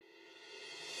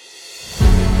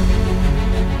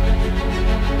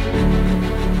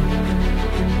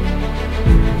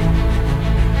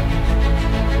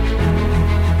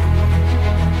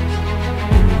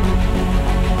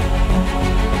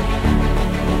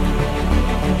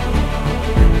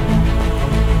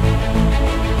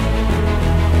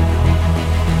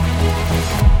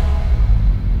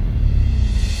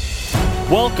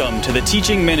Welcome to the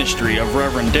teaching ministry of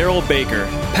Reverend Daryl Baker,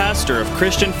 pastor of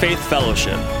Christian Faith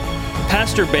Fellowship.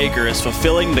 Pastor Baker is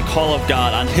fulfilling the call of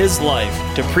God on his life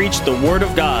to preach the Word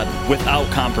of God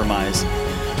without compromise,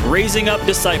 raising up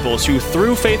disciples who,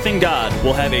 through faith in God,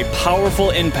 will have a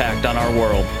powerful impact on our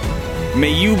world.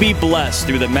 May you be blessed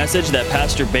through the message that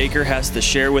Pastor Baker has to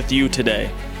share with you today.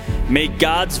 May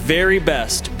God's very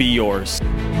best be yours.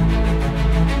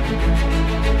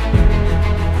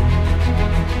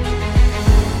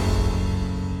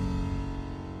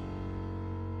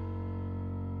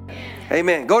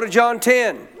 Amen. Go to John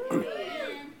 10.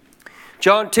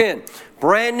 John 10.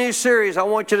 Brand new series. I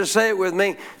want you to say it with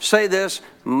me. Say this.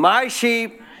 My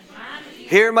sheep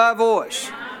hear my voice.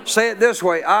 Say it this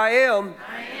way. I am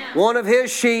one of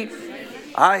his sheep.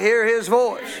 I hear his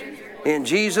voice. In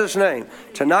Jesus' name.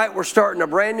 Tonight we're starting a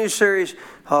brand new series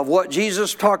of what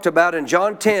Jesus talked about in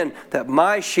John 10, that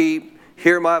my sheep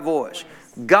hear my voice.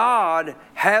 God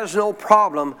has no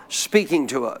problem speaking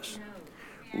to us.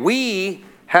 We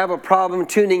have a problem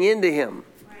tuning into him.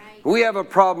 We have a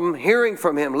problem hearing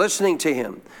from him, listening to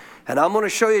him. And I'm going to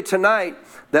show you tonight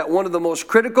that one of the most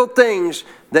critical things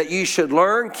that you should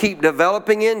learn, keep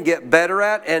developing in, get better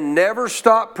at, and never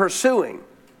stop pursuing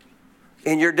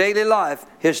in your daily life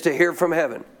is to hear from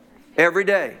heaven. Every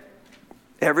day.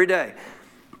 Every day.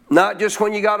 Not just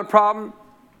when you got a problem.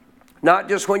 Not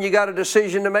just when you got a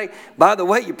decision to make. By the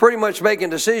way, you're pretty much making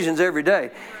decisions every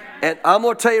day. And I'm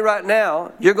going to tell you right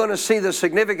now, you're going to see the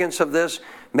significance of this.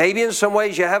 Maybe in some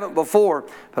ways you haven't before.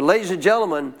 But ladies and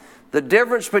gentlemen, the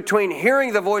difference between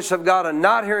hearing the voice of God and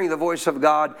not hearing the voice of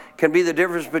God can be the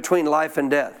difference between life and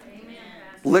death. Amen.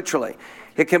 Literally.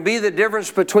 It can be the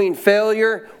difference between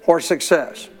failure or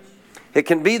success. It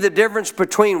can be the difference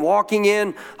between walking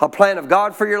in a plan of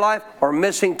God for your life or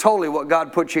missing totally what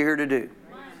God put you here to do.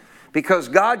 Because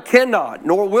God cannot,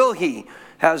 nor will he,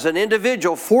 as an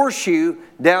individual, force you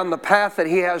down the path that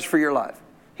he has for your life.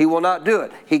 He will not do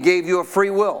it. He gave you a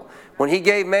free will. When he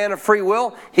gave man a free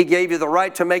will, he gave you the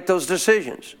right to make those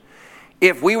decisions.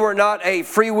 If we were not a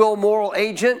free will moral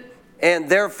agent and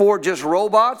therefore just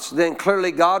robots, then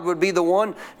clearly God would be the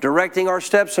one directing our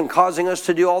steps and causing us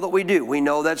to do all that we do. We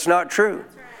know that's not true.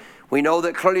 We know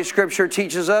that clearly Scripture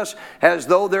teaches us, as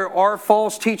though there are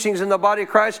false teachings in the body of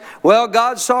Christ. Well,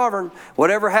 God's sovereign.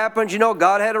 Whatever happens,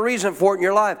 God had a reason for it in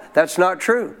your life. That's not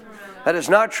true. That is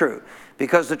not true.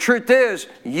 Because the truth is,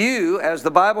 you, as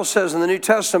the Bible says in the New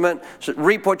Testament,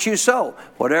 reap what you sow.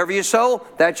 Whatever you sow,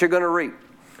 that you're going to reap.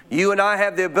 You and I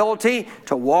have the ability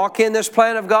to walk in this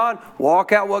plan of God,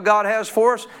 walk out what God has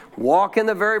for us, walk in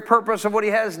the very purpose of what he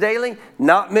has daily,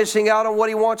 not missing out on what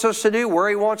he wants us to do, where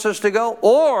he wants us to go,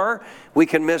 or we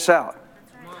can miss out.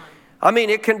 I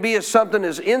mean, it can be something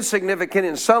as insignificant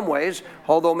in some ways,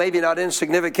 although maybe not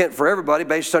insignificant for everybody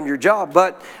based on your job,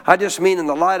 but I just mean in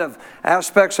the light of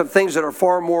aspects of things that are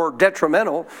far more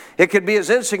detrimental, it could be as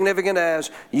insignificant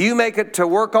as you make it to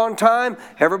work on time,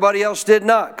 everybody else did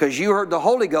not, because you heard the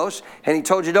Holy Ghost and he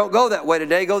told you don't go that way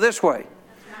today, go this way.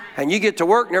 And you get to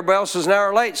work and everybody else is an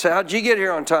hour late. So how'd you get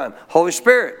here on time? Holy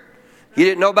Spirit. You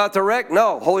didn't know about the wreck?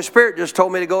 No. Holy Spirit just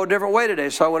told me to go a different way today,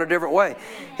 so I went a different way.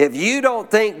 If you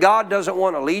don't think God doesn't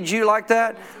want to lead you like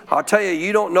that, I'll tell you,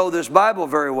 you don't know this Bible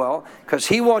very well, because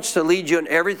he wants to lead you in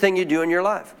everything you do in your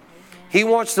life. He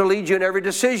wants to lead you in every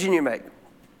decision you make.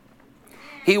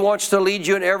 He wants to lead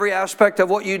you in every aspect of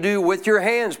what you do with your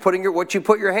hands, what you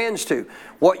put your hands to,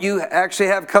 what you actually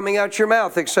have coming out your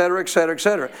mouth, etc., etc.,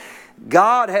 etc.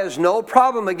 God has no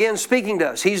problem, again, speaking to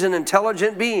us. He's an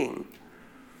intelligent being.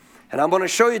 And I'm going to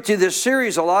show you through this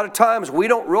series, a lot of times we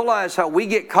don't realize how we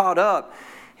get caught up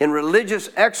in religious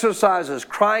exercises,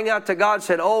 crying out to God,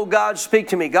 said, oh, God, speak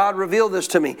to me. God, reveal this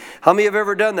to me. How many have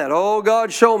ever done that? Oh,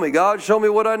 God, show me. God, show me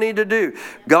what I need to do.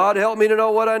 God, help me to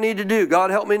know what I need to do. God,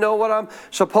 help me know what I'm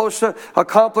supposed to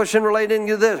accomplish in relating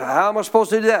to this. How am I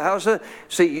supposed to do that?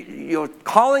 See,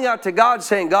 calling out to God,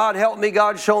 saying, God, help me.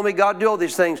 God, show me. God, do all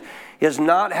these things, is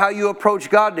not how you approach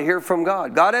God to hear from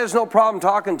God. God has no problem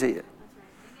talking to you.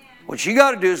 What you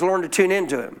got to do is learn to tune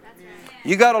into him.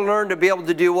 You got to learn to be able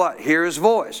to do what? Hear his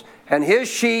voice. And his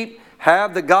sheep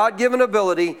have the God-given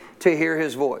ability to hear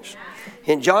his voice.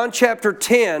 In John chapter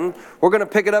 10, we're going to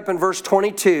pick it up in verse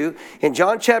 22. In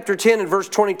John chapter 10 and verse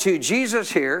 22,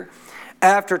 Jesus here,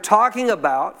 after talking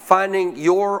about finding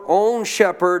your own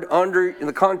shepherd in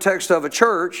the context of a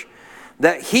church,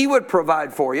 that he would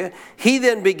provide for you, he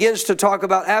then begins to talk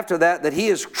about after that he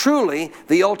is truly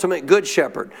the ultimate good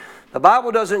shepherd. The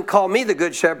Bible doesn't call me the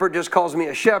good shepherd, just calls me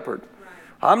a shepherd.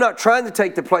 I'm not trying to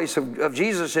take the place of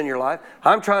Jesus in your life.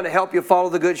 I'm trying to help you follow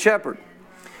the good shepherd.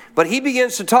 But he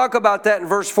begins to talk about that in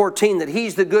verse 14, that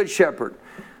he's the good shepherd.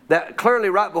 that clearly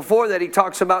right before that he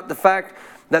talks about the fact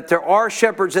that there are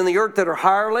shepherds in the earth that are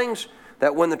hirelings,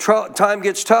 that when the time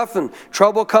gets tough and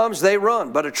trouble comes, they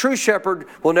run. But a true shepherd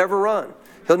will never run.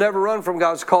 He'll never run from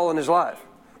God's call in his life,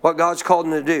 what God's called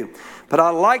him to do. But I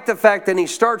like the fact that he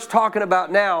starts talking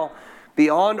about now,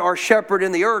 beyond our shepherd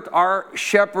in the earth, our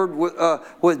shepherd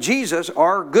with Jesus,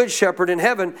 our good shepherd in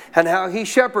heaven, and how he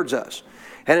shepherds us.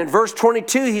 And in verse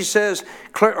 22, he says,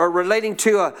 relating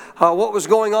to what was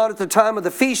going on at the time of the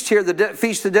feast here, the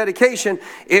Feast of Dedication,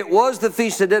 it was the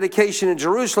Feast of Dedication in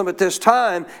Jerusalem at this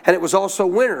time, and it was also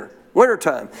winter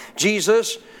time.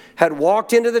 Jesus had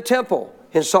walked into the temple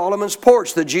in Solomon's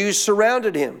porch. The Jews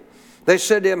surrounded him. They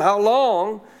said to him, "How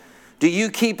long do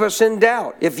you keep us in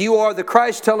doubt? If you are the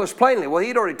Christ, tell us plainly." Well,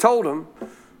 he'd already told them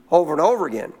over and over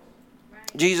again.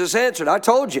 Jesus answered, I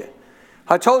told you,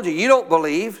 you don't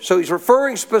believe. So he's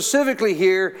referring specifically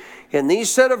here in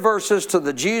these set of verses to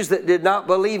the Jews that did not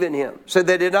believe in him. Said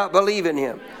they did not believe in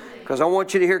him. Because I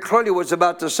want you to hear clearly what he's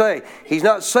about to say. He's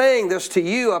not saying this to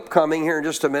you upcoming here in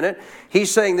just a minute.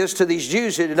 He's saying this to these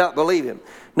Jews who did not believe him.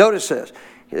 Notice this.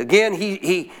 Again,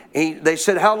 they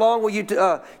said, "How long will you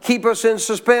keep us in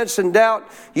suspense and doubt?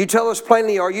 You tell us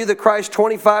plainly, are you the Christ?"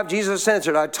 25, Jesus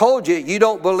answered, I told you, you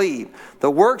don't believe. The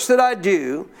works that I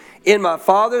do in my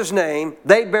Father's name,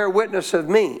 they bear witness of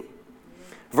me.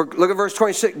 Look at verse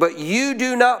 26. But you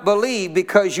do not believe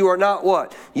because you are not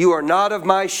what? You are not of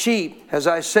my sheep, as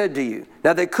I said to you.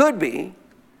 Now they could be,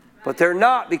 but they're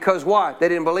not, because why? They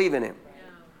didn't believe in him.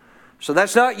 So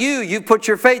that's not you. You've put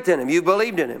your faith in him. You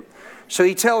believed in him. So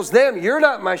he tells them, you're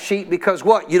not my sheep because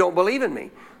what? You don't believe in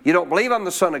me. You don't believe I'm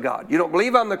the Son of God. You don't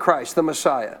believe I'm the Christ, the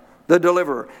Messiah, the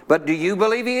deliverer. But do you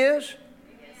believe he is?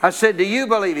 I said, do you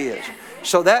believe he is?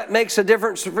 So that makes a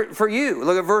difference for you.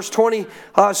 Look at verse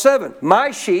 27.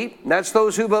 My sheep, that's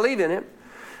those who believe in him.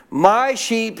 My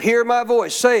sheep hear my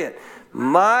voice. Say it.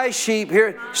 My sheep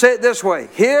hear. Say it this way.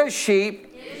 His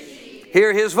sheep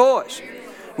hear his voice.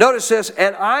 Notice this.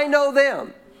 And I know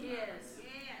them.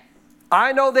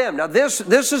 I know them. Now this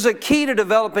is a key to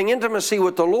developing intimacy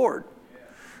with the Lord.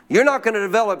 You're not going to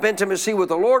develop intimacy with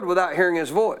the Lord without hearing his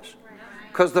voice.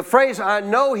 Because the phrase I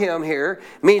know him here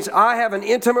means I have an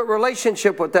intimate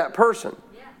relationship with that person,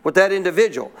 with that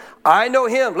individual. I know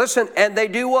him. Listen, and they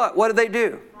do what? What do they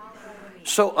do?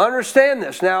 So understand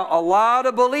this. Now, a lot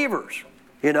of believers,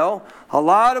 say,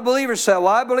 well,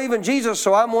 I believe in Jesus,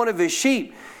 so I'm one of his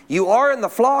sheep. You are in the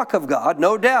flock of God,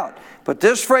 no doubt. But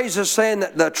this phrase is saying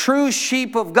that the true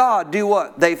sheep of God do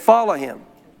what? They follow him.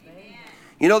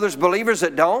 You know, there's believers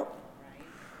that don't.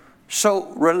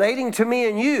 So relating to me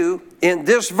and you, in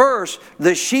this verse,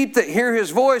 the sheep that hear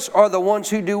his voice are the ones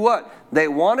who do what? They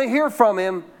want to hear from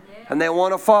him and they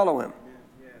want to follow him.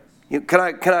 Can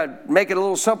I make it a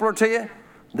little simpler to you?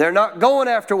 They're not going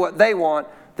after what they want.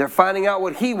 They're finding out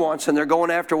what he wants and they're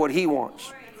going after what he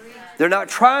wants. They're not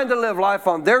trying to live life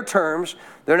on their terms.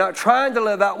 They're not trying to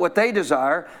live out what they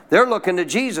desire. They're looking to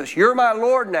Jesus. You're my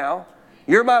Lord now.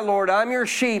 You're my Lord. I'm your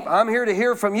sheep. I'm here to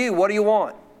hear from you. What do you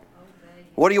want?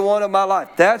 What do you want of my life?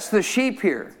 That's the sheep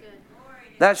here.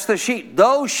 That's the sheep.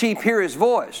 Those sheep hear his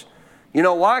voice. You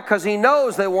know why? Because he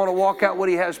knows they want to walk out what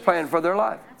he has planned for their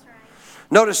life.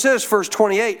 Notice this, verse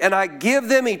 28. And I give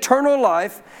them eternal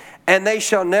life, and they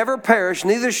shall never perish,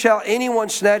 neither shall anyone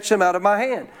snatch them out of my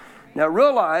hand. Now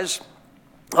realize,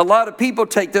 a lot of people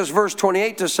take this verse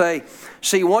 28 to say,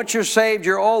 see, once you're saved,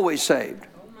 you're always saved.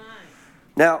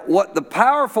 Now, what the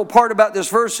powerful part about this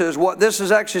verse is, what this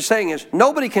is actually saying is,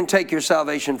 nobody can take your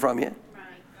salvation from you.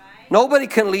 Nobody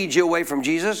can lead you away from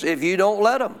Jesus if you don't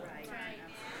let him.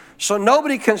 So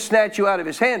nobody can snatch you out of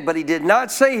his hand, but he did not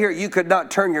say here you could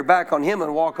not turn your back on him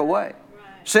and walk away.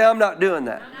 Say, I'm not doing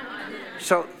that.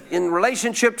 So in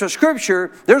relationship to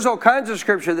Scripture, there's all kinds of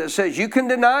Scripture that says you can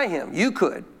deny him. You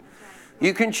could.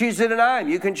 You can choose to deny him.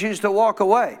 You can choose to walk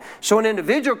away. So an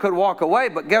individual could walk away,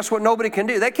 but guess what nobody can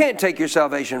do? They can't take your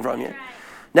salvation from you.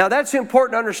 Now that's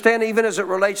important to understand even as it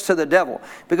relates to the devil.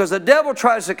 Because the devil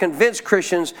tries to convince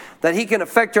Christians that he can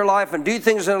affect their life and do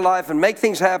things in their life and make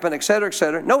things happen, etc.,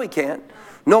 etc. No, he can't.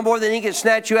 No more than he can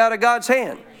snatch you out of God's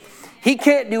hand. He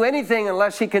can't do anything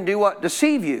unless he can do what?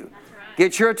 Deceive you.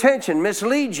 Get your attention,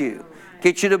 mislead you.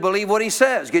 Get you to believe what he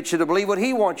says. Get you to believe what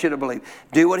he wants you to believe.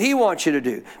 Do what he wants you to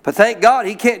do. But thank God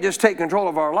he can't just take control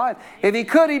of our life. If he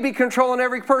could, he'd be controlling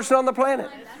every person on the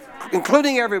planet,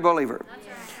 including every believer.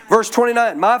 Verse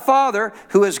 29, my Father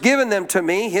who has given them to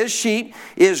me, his sheep,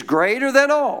 is greater than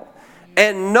all.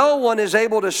 And no one is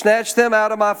able to snatch them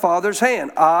out of my Father's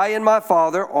hand. I and my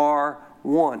Father are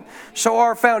one. So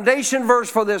our foundation verse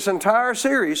for this entire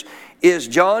series is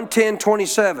John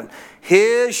 10:27.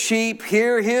 His sheep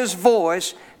hear his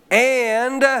voice,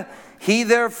 and He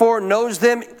therefore knows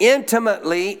them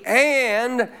intimately,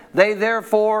 and they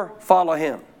therefore follow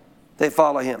him. They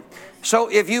follow him.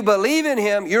 So if you believe in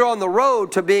him, you're on the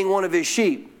road to being one of his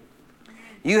sheep.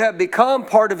 You have become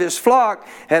part of his flock,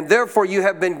 and therefore you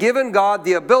have been given God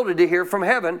the ability to hear from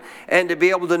heaven and to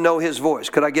be able to know his voice.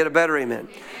 Could I get a better amen?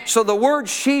 So the word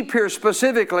sheep here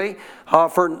specifically,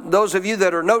 for those of you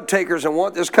that are note takers and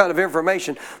want this kind of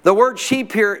information, the word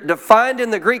sheep here defined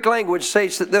in the Greek language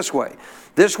states it this way.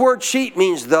 This word sheep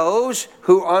means those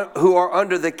who are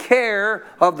under the care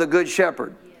of the good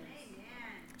shepherd.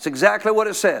 It's exactly what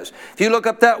it says. If you look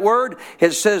up that word,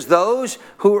 it says those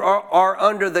who are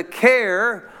under the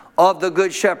care of the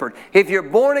good shepherd. If you're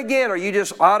born again, are you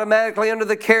just automatically under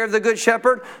the care of the good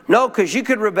shepherd? No, because you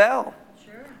could rebel.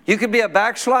 You could be a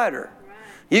backslider.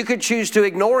 You could choose to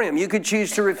ignore him. You could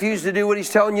choose to refuse to do what he's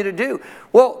telling you to do.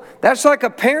 Well, that's like a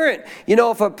parent. You know,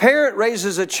 if a parent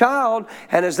raises a child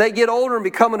and as they get older and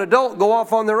become an adult, go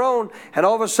off on their own, and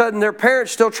all of a sudden their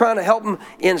parents still trying to help them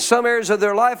in some areas of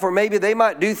their life, or maybe they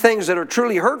might do things that are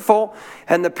truly hurtful,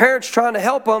 and the parent's trying to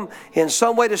help them in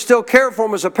some way to still care for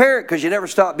them as a parent, because you never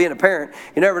stop being a parent.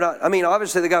 You never not. I mean,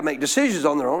 obviously they got to make decisions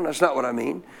on their own. That's not what I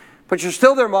mean. But you're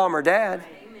still their mom or dad.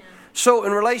 So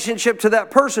in relationship to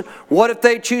that person, what if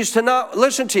they choose to not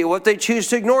listen to you? What if they choose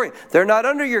to ignore you? They're not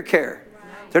under your care.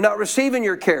 They're not receiving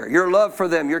your care, your love for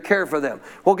them, your care for them.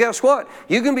 Well, guess what?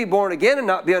 You can be born again and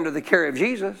not be under the care of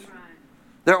Jesus.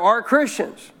 There are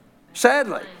Christians,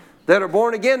 sadly, that are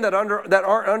born again that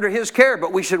aren't under his care,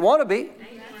 but we should want to be.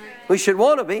 We should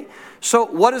want to be. So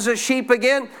what is a sheep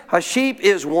again? A sheep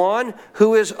is one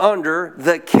who is under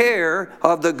the care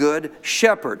of the good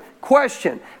shepherd.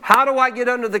 Question, how do I get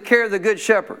under the care of the good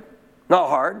shepherd? Not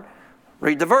hard.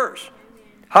 Read the verse.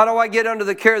 How do I get under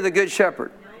the care of the good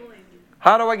shepherd?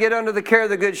 How do I get under the care of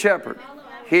the good shepherd?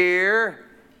 Hear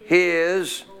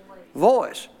his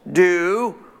voice.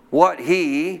 Do what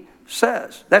he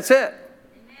says. That's it.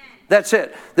 That's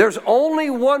it. There's only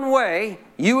one way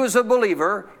you as a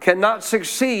believer cannot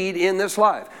succeed in this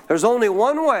life. There's only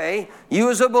one way you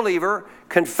as a believer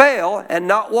can fail and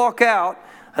not walk out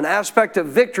an aspect of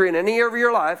victory in any area of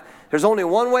your life. There's only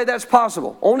one way that's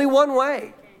possible. Only one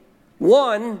way.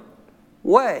 One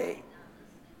way.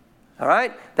 All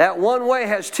right? That one way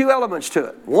has two elements to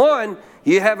it. One,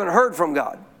 you haven't heard from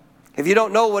God. If you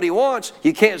don't know what he wants,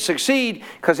 you can't succeed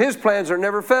because his plans are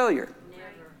never failure.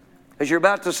 As you're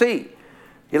about to see.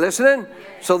 You listening?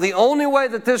 So the only way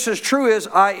that this is true is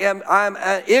I'm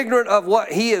ignorant of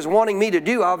what he is wanting me to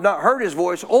do. I've not heard his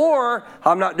voice, or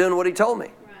I'm not doing what he told me.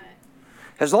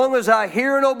 As long as I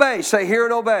hear and obey, say hear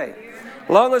and obey. As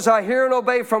long as I hear and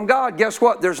obey from God, guess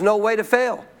what? There's no way to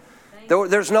fail.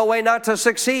 There's no way not to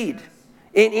succeed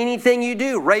in anything you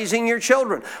do, raising your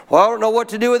children. Well, I don't know what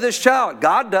to do with this child.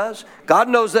 God does. God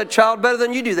knows that child better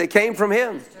than you do. They came from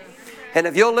him. And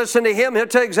if you'll listen to him, he'll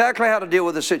tell you exactly how to deal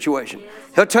with the situation.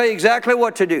 He'll tell you exactly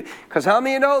what to do. Because how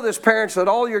many of you know this, parents, that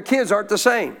all your kids aren't the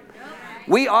same?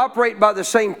 We operate by the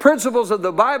same principles of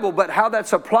the Bible, but how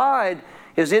that's applied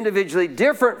is individually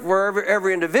different for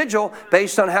every individual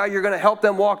based on how you're going to help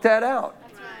them walk that out.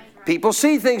 People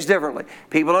see things differently.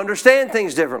 People understand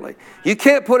things differently. You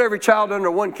can't put every child under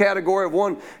one category of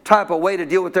one type of way to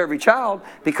deal with every child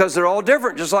because they're all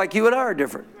different, just like you and I are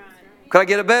different. Could I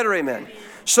get a better amen?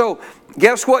 So,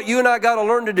 guess what you and I got to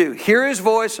learn to do? Hear his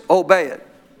voice, obey it.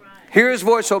 Hear his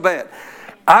voice, obey it.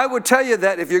 I would tell you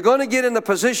that if you're going to get in the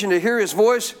position to hear his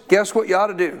voice, guess what you ought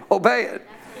to do? Obey it.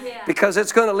 Because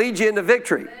it's going to lead you into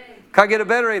victory. Can I get a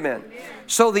better amen?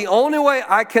 So the only way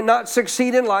I cannot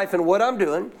succeed in life in what I'm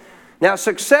doing, now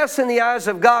success in the eyes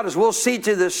of God, as we'll see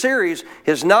through this series,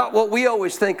 is not what we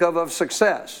always think of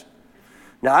success.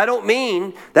 Now, I don't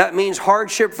mean that means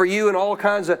hardship for you and all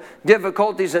kinds of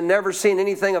difficulties and never seeing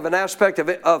anything of an aspect of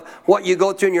it, of what you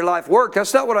go through in your life work.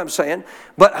 That's not what I'm saying.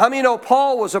 But how many know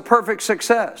Paul was a perfect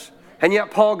success? And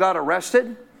yet Paul got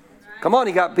arrested. Come on,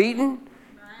 he got beaten,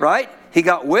 right? He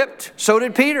got whipped. So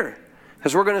did Peter,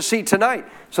 as we're going to see tonight.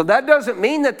 So that doesn't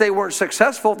mean that they weren't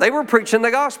successful. They were preaching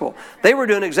the gospel. They were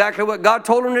doing exactly what God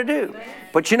told them to do.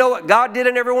 But you know what God did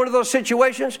in every one of those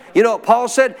situations? You know what Paul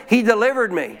said? He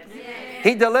delivered me.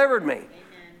 He delivered me.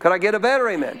 Could I get a better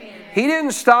amen? He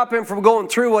didn't stop him from going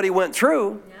through what he went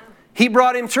through. He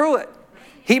brought him through it.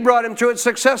 He brought him through it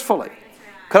successfully.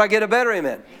 Could I get a better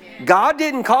amen? God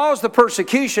didn't cause the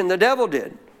persecution. The devil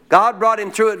did. God brought him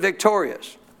through it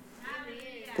victorious.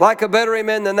 Like a better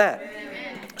amen than that.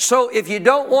 So if you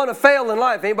don't want to fail in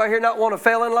life, anybody here not want to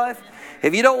fail in life?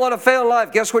 If you don't want to fail in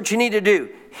life, guess what you need to do?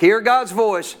 Hear God's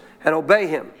voice and obey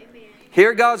him.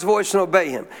 Hear God's voice and obey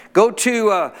him. Go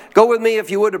with me,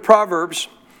 if you would, to Proverbs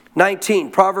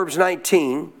 19. Proverbs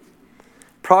 19.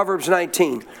 Proverbs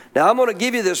 19. Now I'm going to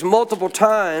give you this multiple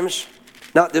times,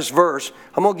 not this verse.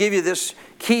 I'm going to give you this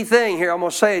key thing here. I'm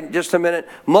going to say it in just a minute,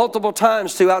 multiple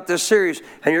times throughout this series,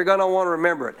 and you're going to want to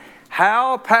remember it.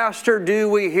 How, Pastor, do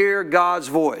we hear God's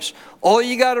voice? All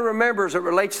you got to remember as it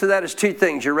relates to that is two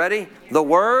things. You ready? The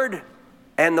Word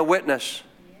and the witness.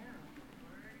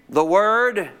 The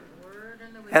Word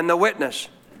and the witness.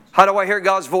 How do I hear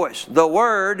God's voice? The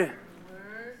Word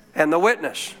and the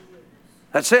witness.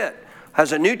 That's it.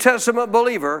 As a New Testament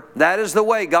believer, that is the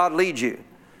way God leads you.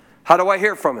 How do I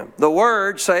hear from Him? The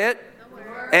Word, say it,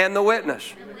 and the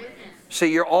witness.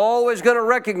 See, you're always going to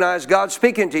recognize God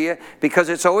speaking to you because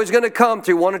it's always going to come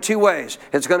through one of two ways.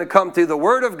 It's going to come through the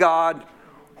Word of God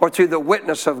or through the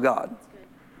witness of God.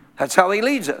 That's how He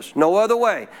leads us. No other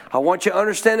way. I want you to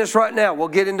understand this right now. We'll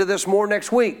get into this more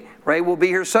next week. Ray will be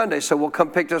here Sunday, so we'll come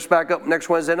pick this back up next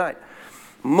Wednesday night.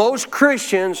 Most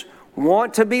Christians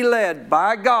want to be led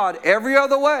by God every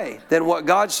other way than what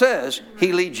God says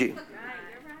He leads you.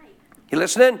 You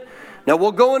listening? Now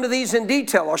we'll go into these in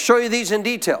detail. I'll show you these in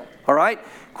detail. All right?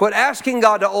 Quit asking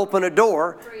God to open a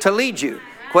door to lead you.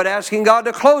 Quit asking God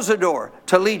to close a door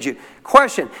to lead you.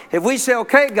 Question. If we say,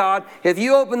 okay, God, if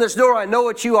you open this door, I know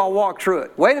it's you, I'll walk through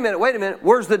it. Wait a minute.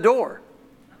 Where's the door?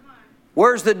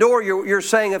 Where's the door? You're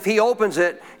saying if He opens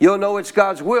it, you'll know it's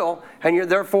God's will, and you're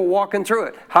therefore walking through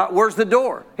it. Where's the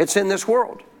door? It's in this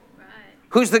world.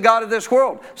 Who's the God of this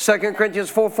world? 2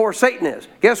 Corinthians 4:4, Satan is.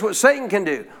 Guess what Satan can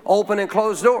do? Open and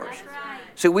close doors.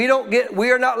 See, we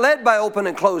are not led by open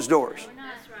and closed doors.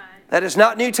 That is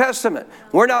not New Testament.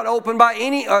 We're not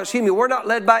we're not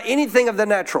led by anything of the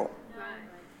natural.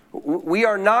 We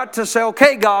are not to say,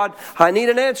 okay, God, I need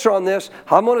an answer on this.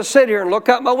 I'm going to sit here and look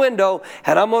out my window,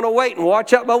 and I'm going to wait and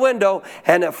watch out my window,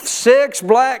 and if 6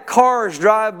 black cars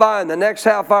drive by in the next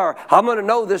half hour, I'm going to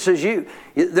know this is you.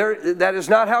 That is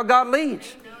not how God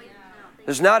leads.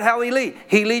 That's not how He leads.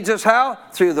 He leads us how?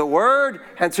 Through the Word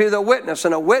and through the witness.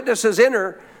 And a witness is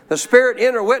the Spirit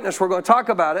inner witness. We're going to talk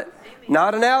about it.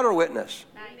 Not an outer witness.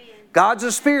 God's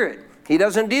a spirit. He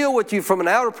doesn't deal with you from an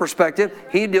outer perspective.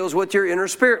 He deals with your inner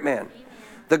spirit man.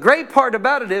 The great part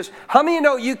about it is, how many of you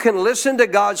know you can listen to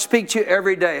God speak to you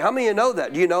every day? How many of you know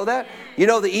that? Do you know that? You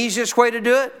know the easiest way to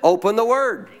do it? Open the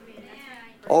Word.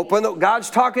 God's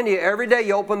talking to you every day.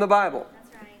 You open the Bible.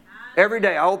 Every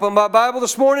day. I opened my Bible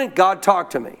this morning. God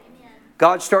talked to me.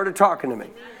 God started talking to me.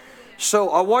 So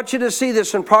I want you to see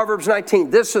this in Proverbs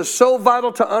 19. This is so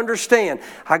vital to understand.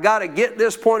 I got to get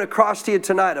this point across to you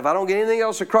tonight. If I don't get anything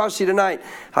else across to you tonight,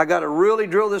 I got to really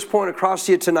drill this point across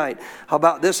to you tonight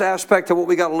about this aspect of what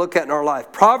we got to look at in our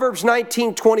life. Proverbs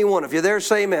 19:21. If you're there,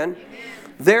 say amen.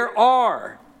 There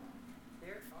are.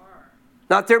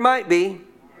 Not there might be.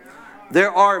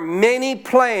 There are many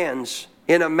plans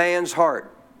in a man's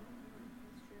heart.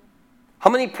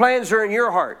 How many plans are in your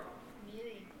heart?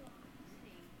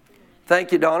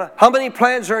 Thank you, Donna. How many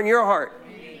plans are in your heart?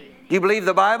 Do you believe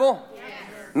the Bible? Yes.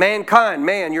 Mankind.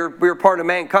 Man, you're part of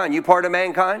mankind. You part of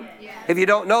mankind? Yes. If you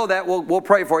don't know that, we'll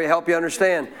pray for you, help you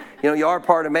understand. You are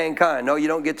part of mankind. No, you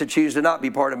don't get to choose to not be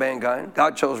part of mankind.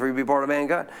 God chose for you to be part of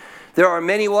mankind. There are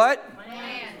many what?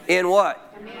 Plans. In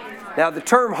what? Now, the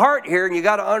term heart here, and you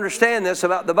got to understand this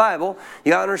about the Bible.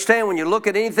 You got to understand when you look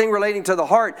at anything relating to the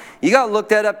heart, you got to look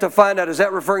that up to find out, is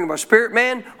that referring to my spirit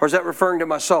man or is that referring to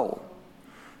my soul?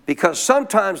 Because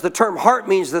sometimes the term heart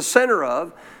means the center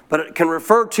of, but it can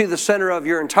refer to the center of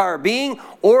your entire being,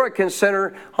 or it can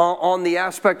center on the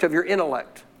aspect of your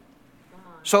intellect.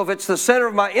 So if it's the center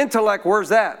of my intellect, where's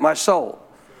that? My soul.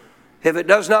 If it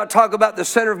does not talk about the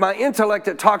center of my intellect,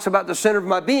 it talks about the center of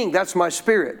my being. That's my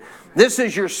spirit. This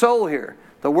is your soul here.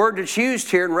 The word that's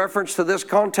used here in reference to this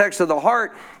context of the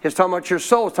heart is talking about your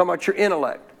soul. It's talking about your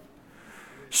intellect.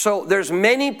 So there's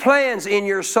many plans in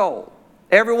your soul.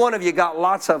 Every one of you got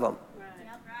lots of them.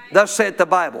 Thus saith the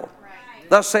Bible.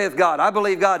 Thus saith God. I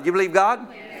believe God. Do you believe God?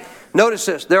 Yes. Notice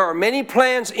this. There are many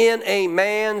plans in a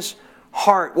man's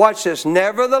heart. Watch this.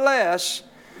 Nevertheless,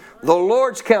 the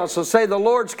Lord's counsel. Say the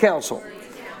Lord's counsel.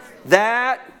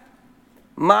 That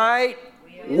might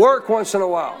work once in a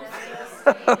while.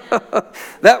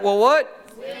 That will what?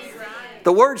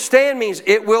 The word stand means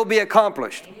it will be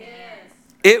accomplished.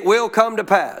 It will come to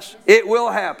pass. It will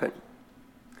happen.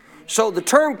 So the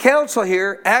term counsel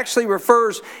here actually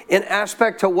refers in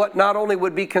aspect to what not only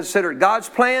would be considered God's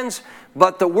plans,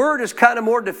 but the word is kind of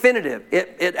more definitive.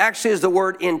 It actually is the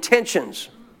word intentions.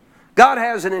 God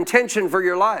has an intention for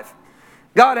your life.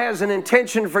 God has an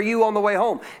intention for you on the way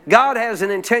home. God has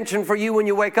an intention for you when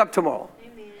you wake up tomorrow.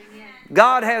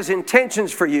 God has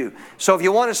intentions for you. So if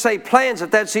you want to say plans,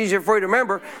 if that's easier for you to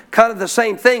remember, kind of the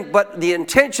same thing, but the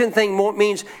intention thing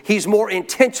means He's more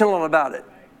intentional about it.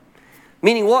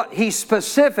 Meaning what? He's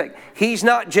specific. He's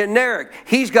not generic.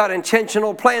 He's got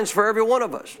intentional plans for every one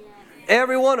of us.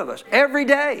 Every one of us. Every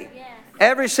day.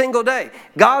 Every single day.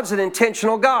 God's an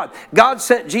intentional God. God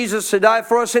sent Jesus to die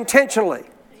for us intentionally.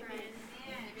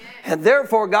 And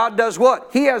therefore God does what?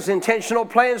 He has intentional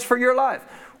plans for your life.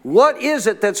 What is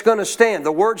it that's going to stand?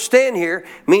 The word stand here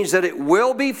means that it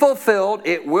will be fulfilled.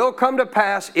 It will come to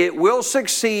pass. It will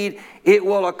succeed. It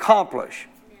will accomplish.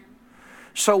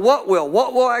 So what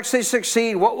will actually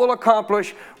succeed? What will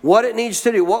accomplish? What it needs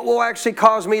to do? What will actually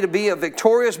cause me to be a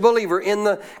victorious believer in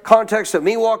the context of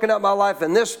me walking out my life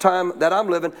in this time that I'm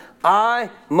living? I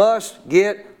must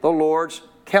get the Lord's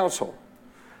counsel.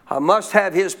 I must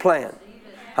have His plan.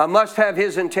 I must have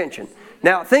His intention.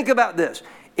 Now think about this.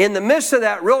 In the midst of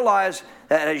that, realize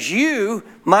that as you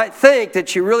might think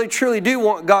that you really truly do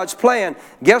want God's plan,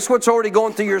 guess what's already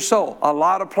going through your soul? A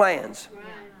lot of plans.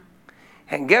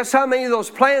 And guess how many of those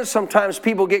plans sometimes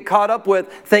people get caught up with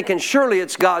thinking surely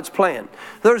it's God's plan.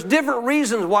 There's different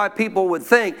reasons why people would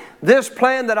think this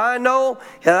plan that I know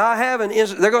and I have, and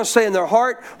they're going to say in their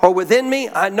heart or within me,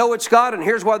 I know it's God, and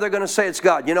here's why they're going to say it's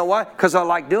God. You know why? Because I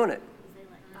like doing it.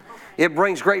 It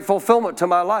brings great fulfillment to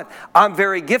my life. I'm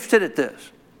very gifted at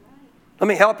this. Let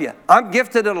me help you. I'm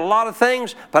gifted at a lot of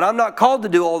things, but I'm not called to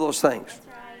do all those things.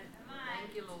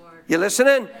 You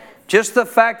listening? Just the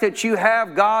fact that you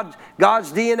have God's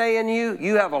DNA in you,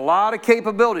 you have a lot of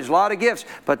capabilities, a lot of gifts.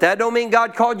 But that don't mean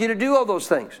God called you to do all those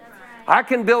things. I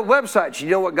can build websites. You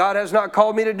know what God has not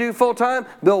called me to do full time?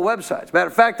 Build websites. Matter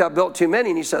of fact, I built too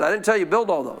many, and He said, I didn't tell you to build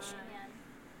all those.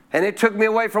 And it took me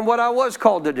away from what I was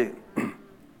called to do.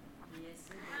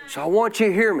 So I want you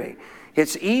to hear me.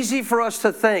 It's easy for us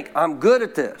to think, I'm good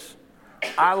at this.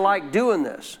 I like doing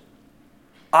this.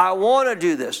 I want to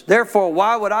do this. Therefore,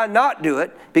 why would I not do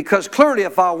it? Because clearly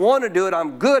if I want to do it,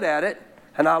 I'm good at it,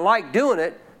 and I like doing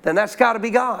it, then that's got to be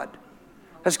God.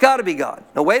 That's got to be God.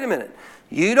 Now, wait a minute.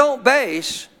 You don't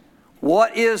base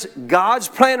what is God's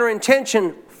plan or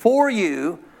intention for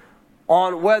you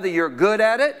on whether you're good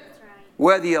at it,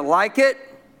 whether you like it,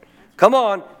 come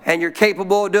on, and you're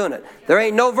capable of doing it. There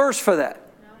ain't no verse for that.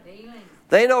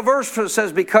 There ain't no verse that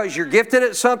says because you're gifted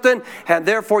at something and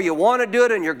therefore you want to do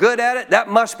it and you're good at it, that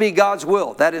must be God's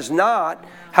will. That is not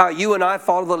how you and I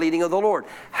follow the leading of the Lord.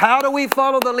 How do we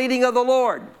follow the leading of the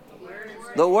Lord?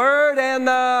 The Word and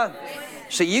the...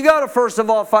 So you got to first of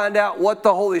all find out what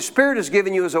the Holy Spirit has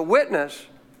given you as a witness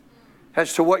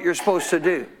as to what you're supposed to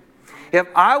do. If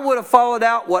I would have followed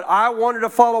out what I wanted to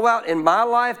follow out in my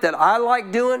life that I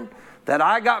like doing, that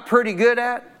I got pretty good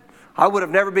at, I would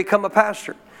have never become a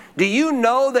pastor. Do you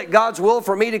know that God's will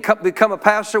for me to become a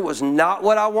pastor was not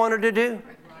what I wanted to do?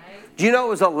 Do you know it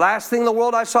was the last thing in the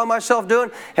world I saw myself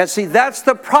doing? And see, that's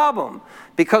the problem.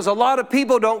 Because a lot of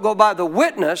people don't go by the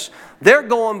witness. They're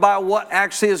going by what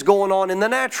actually is going on in the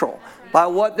natural. By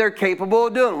what they're capable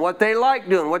of doing, what they like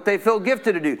doing, what they feel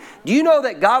gifted to do. Do you know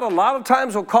that God a lot of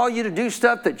times will call you to do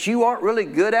stuff that you aren't really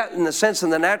good at in the sense in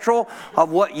the natural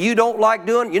of what you don't like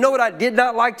doing? You know what I did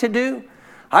not like to do?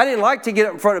 I didn't like to get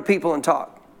up in front of people and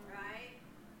talk.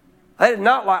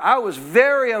 I was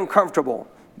very uncomfortable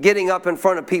getting up in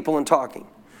front of people and talking.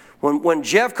 When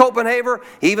Jeff Copenhaver,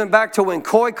 even back to when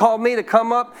Coy called me to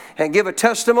come up and give a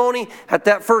testimony at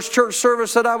that first church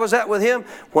service that I was at with him,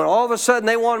 when all of a sudden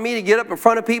they wanted me to get up in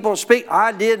front of people and speak,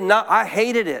 I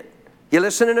hated it. You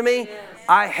listening to me? Yes.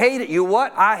 I hate it. You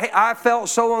what? I felt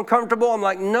so uncomfortable. I'm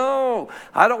like, no,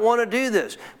 I don't want to do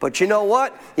this. But you know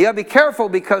what? You got to be careful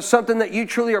because something that you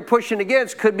truly are pushing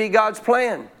against could be God's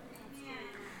plan.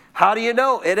 How do you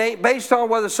know? It ain't based on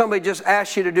whether somebody just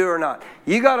asked you to do it or not.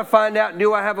 You got to find out,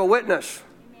 do I have a witness?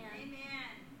 Amen.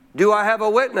 Do I have a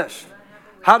witness?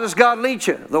 How does God lead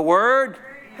you? The Word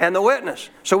and the witness.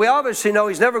 So we obviously know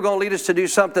He's never going to lead us to do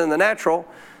something in the natural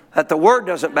that the Word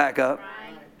doesn't back up.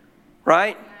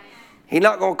 Right? He's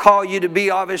not going to call you to be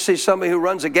obviously somebody who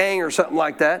runs a gang or something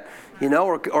like that. You know,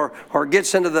 or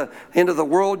gets into the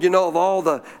world, you know, of all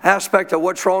the aspect of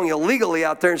what's wrong illegally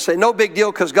out there and say, no big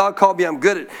deal because God called me, I'm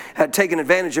good at taking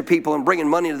advantage of people and bringing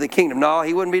money into the kingdom. No,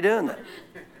 He wouldn't be doing that.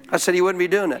 I said He wouldn't be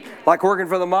doing that. Like working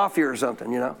for the mafia or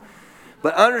something, you know.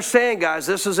 But understand, guys,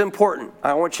 this is important.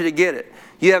 I want you to get it.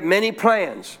 You have many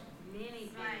plans.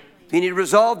 You need to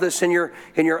resolve this in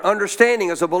your understanding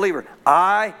as a believer.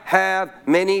 I have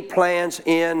many plans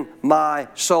in my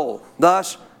soul.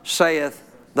 Thus saith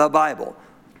the Bible.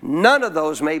 None of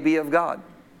those may be of God.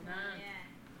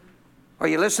 Are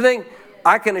you listening?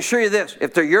 I can assure you this.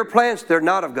 If they're your plans, they're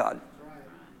not of God.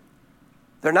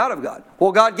 They're not of God.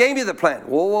 Well, God gave you the plan.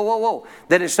 Whoa.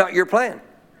 Then it's not your plan.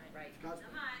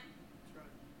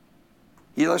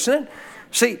 You listening?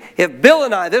 See, if Bill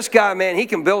and I, this guy, man, he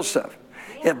can build stuff.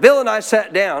 If Bill and I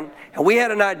sat down and we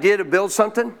had an idea to build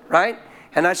something, right?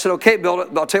 And I said, okay, Bill,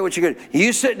 I'll tell you what you're going to do.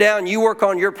 You sit down, you work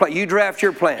on your plan, you draft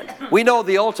your plan. We know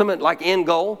the ultimate end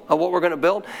goal of what we're going to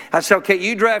build. I said, okay,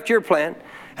 you draft your plan,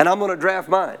 and I'm going to draft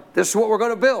mine. This is what we're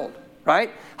going to build,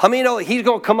 right? How many know he's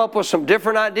going to come up with some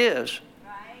different ideas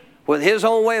with his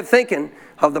own way of thinking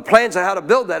of the plans of how to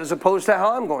build that as opposed to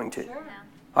how I'm going to.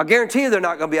 I guarantee you they're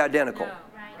not going to be identical.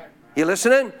 You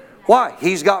listening? Why?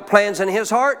 He's got plans in his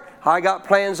heart. I got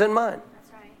plans in mine.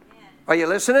 Are you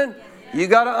listening? You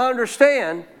got to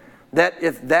understand that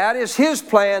if that is his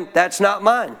plan, that's not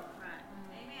mine.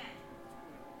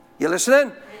 You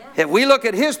listening? If we look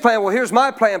at his plan, well, here's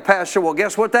my plan, Pastor. Well,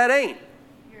 guess what that ain't?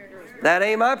 That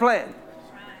ain't my plan.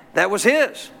 That was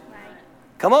his.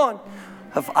 Come on.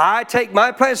 If I take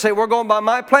my plan and say we're going by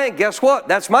my plan, guess what?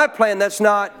 That's my plan. That's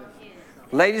not.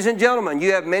 Ladies and gentlemen,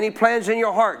 you have many plans in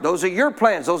your heart. Those are your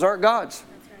plans. Those aren't God's.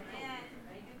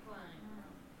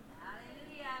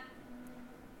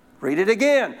 Read it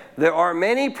again. There are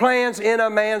many plans in a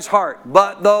man's heart,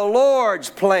 but the Lord's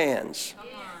plans,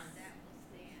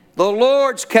 the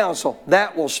Lord's counsel,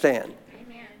 that will stand.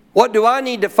 What do I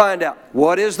need to find out?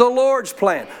 What is the Lord's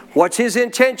plan? What's His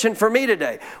intention for me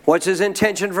today? What's His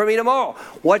intention for me tomorrow?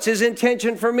 What's His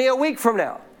intention for me a week from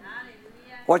now?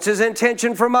 What's His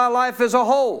intention for my life as a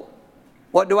whole?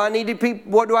 What do I need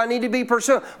to be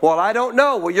pursuing? Well, I don't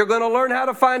know. Well, you're going to learn how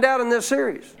to find out in this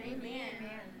series.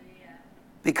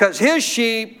 Because His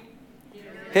sheep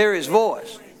hear His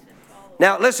voice.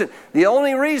 Now, listen, the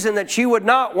only reason that you would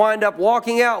not wind up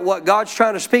walking out what God's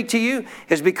trying to speak to you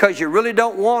is because you really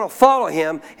don't want to follow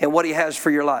Him and what He has for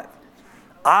your life.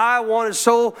 I wanted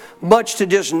so much to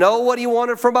just know what He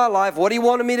wanted for my life, what He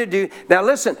wanted me to do. Now,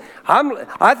 listen,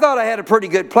 I thought I had a pretty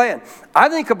good plan. I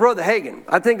think of Brother Hagin.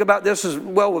 I think about this as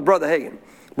well with Brother Hagin.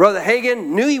 Brother Hagin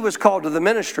knew he was called to the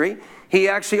ministry. He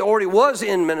actually already was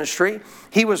in ministry.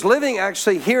 He was living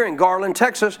actually here in Garland,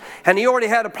 Texas, and he already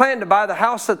had a plan to buy the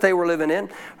house that they were living in.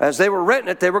 As they were renting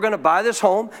it, they were going to buy this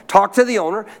home, talk to the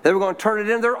owner. They were going to turn it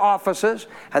into their offices,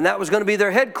 and that was going to be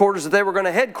their headquarters that they were going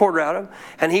to headquarter out of,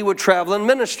 and he would travel and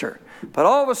minister. But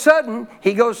all of a sudden,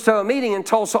 he goes to a meeting in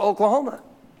Tulsa, Oklahoma.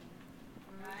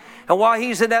 And while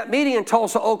he's in that meeting in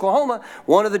Tulsa, Oklahoma,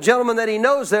 one of the gentlemen that he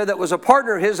knows there that was a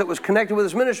partner of his that was connected with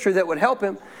his ministry that would help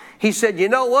him, he said, you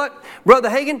know what, Brother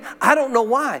Hagin, I don't know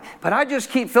why, but I just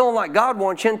keep feeling like God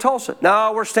wants you in Tulsa.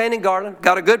 No, we're staying in Garland.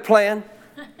 Got a good plan.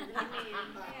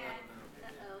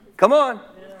 Come on.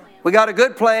 We got a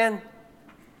good plan.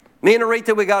 Me and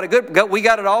Aretha, we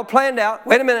got it all planned out.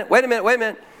 Wait a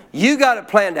minute. You got it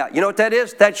planned out. You know what that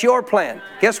is? That's your plan.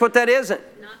 Guess what that isn't?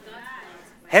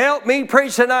 Help me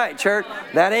preach tonight, church.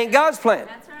 That ain't God's plan.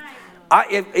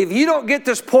 If you don't get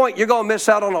this point, you're going to miss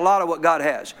out on a lot of what God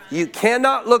has. You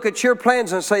cannot look at your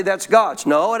plans and say that's God's.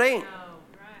 No, it ain't.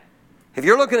 If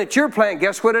you're looking at your plan,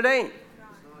 guess what it ain't?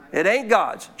 It ain't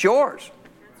God's. It's yours.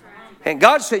 And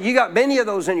God said you got many of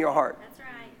those in your heart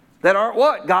that aren't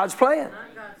what? God's plan.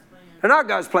 They're not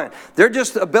God's plan. They're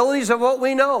just abilities of what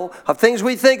we know, of things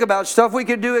we think about, stuff we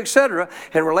could do, etc.,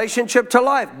 in relationship to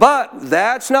life. But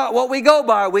that's not what we go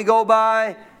by. We go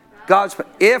by God's plan.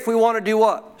 If we want to do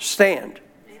what? Stand.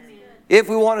 If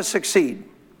we want to succeed.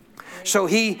 So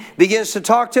he begins to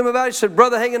talk to him about it. He said,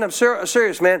 Brother Hagin, I'm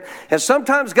serious, man. And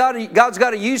sometimes God's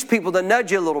got to use people to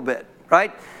nudge you a little bit,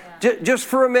 right? Just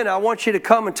for a minute, I want you to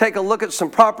come and take a look at some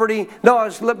property. No, I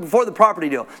was before the property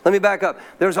deal. Let me back up.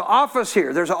 There's an office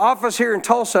here. There's an office here in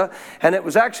Tulsa, and it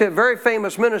was actually a very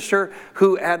famous minister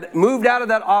who had moved out of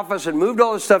that office and moved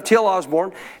all this stuff, T.L.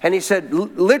 Osborne, and he said,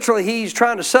 literally, he's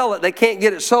trying to sell it. They can't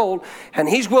get it sold, and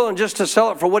he's willing just to sell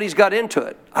it for what he's got into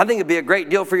it. I think it'd be a great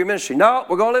deal for your ministry. No,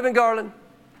 we're going to live in Garland.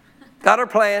 Got our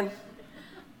plan.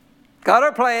 Got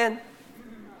our plan.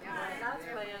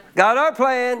 Got our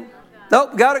plan.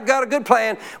 Nope, got a good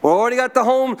plan. We already got the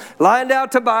home lined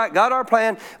out to buy it. Got our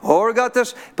plan. Already got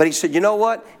this. But he said, you know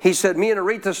what? He said, me and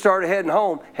Aretha started heading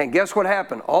home. And guess what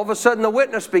happened? All of a sudden, the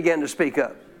witness began to speak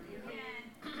up.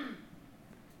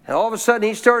 And all of a sudden,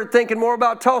 he started thinking more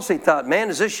about Tulsa. He thought, man,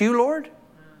 is this you, Lord?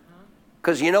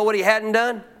 Because you know what he hadn't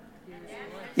done?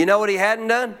 You know what he hadn't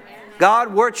done?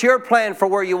 God, what's your plan for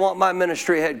where you want my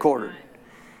ministry headquartered?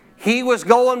 He was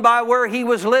going by where he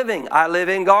was living. I live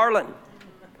in Garland.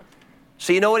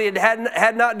 So you know what he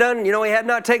had not done? You know what he had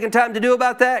not taken time to do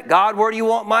about that? God, where do you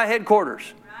want my headquarters?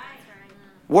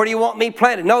 Where do you want me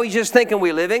planted? No, he's just thinking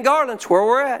we live in Garland. It's where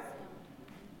we're at.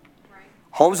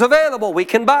 Home's available. We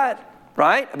can buy it.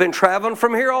 Right? I've been traveling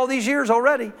from here all these years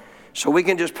already. So we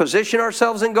can just position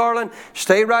ourselves in Garland.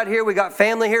 Stay right here. We got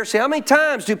family here. See, how many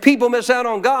times do people miss out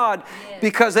on God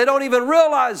because they don't even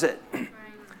realize it?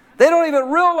 They don't even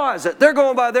realize it. They're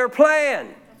going by their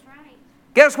plan.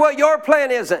 Guess what? Your plan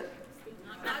isn't.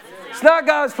 It's not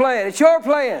God's plan. It's your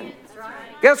plan.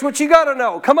 Guess what you got to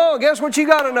know? Come on, guess what you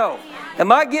got to know?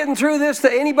 Am I getting through this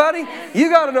to anybody?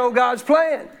 You got to know God's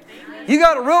plan. You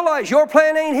got to realize your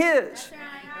plan ain't His.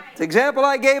 The example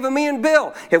I gave of me and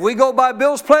Bill. If we go by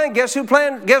Bill's plan, guess whose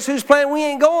plan we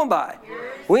ain't going by?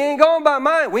 We ain't going by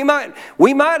mine. We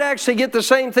might actually get the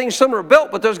same thing similar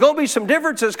built, but there's going to be some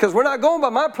differences because we're not going by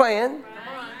my plan.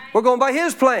 We're going by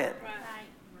His plan.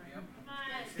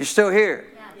 You're still here?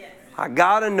 I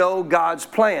got to know God's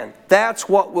plan. That's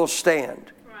what will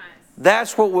stand.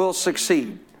 That's what will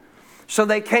succeed. So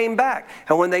they came back.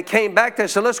 And when they came back, they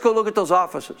said, let's go look at those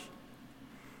offices.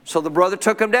 So the brother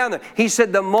took them down there. He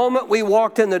said, the moment we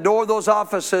walked in the door of those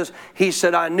offices, he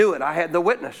said, I knew it. I had the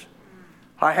witness.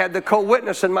 I had the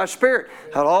co-witness in my spirit.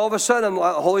 And all of a sudden,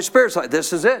 the Holy Spirit's like,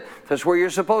 this is it. That's where you're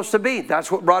supposed to be.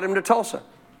 That's what brought him to Tulsa.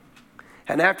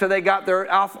 And after they got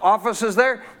their offices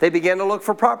there, they began to look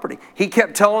for property. He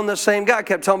kept telling the same guy,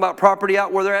 kept telling about property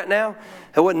out where they're at now.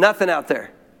 There wasn't nothing out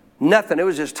there. Nothing. It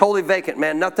was just totally vacant,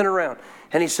 man. Nothing around.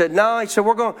 And he said, no. He said,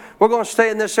 we're going to stay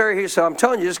in this area. He said, I'm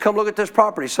telling you, just come look at this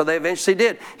property. So they eventually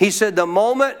did. He said, the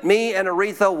moment me and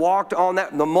Aretha walked on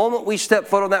that, the moment we stepped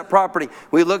foot on that property,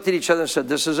 we looked at each other and said,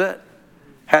 this is it.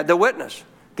 Had the witness.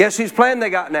 Guess whose plan they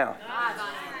got now?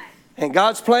 And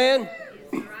God's plan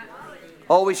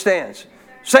always stands.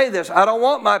 Say this, I don't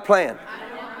want my plan.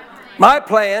 My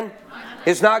plan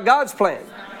is not God's plan.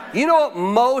 You know what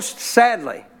most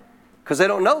sadly, because they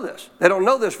don't know this. They don't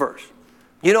know this verse.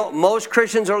 You know what most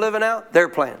Christians are living out? Their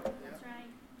plan.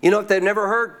 You know what they've never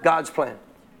heard? God's plan.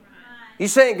 You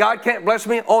saying God can't bless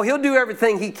me? Oh, He'll do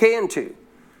everything He can to.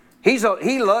 He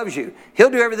loves you. He'll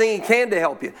do everything He can to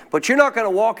help you. But you're not going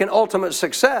to walk in ultimate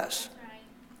success,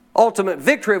 ultimate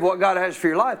victory of what God has for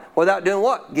your life without doing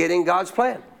what? Getting God's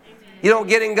plan. You don't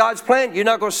get in God's plan, you're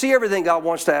not going to see everything God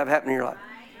wants to have happen in your life.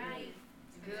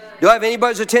 Do I have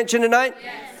anybody's attention tonight?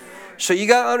 Yes. So you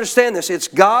got to understand this. It's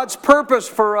God's purpose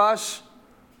for us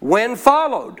when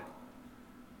followed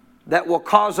that will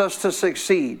cause us to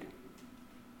succeed.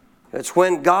 It's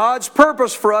when God's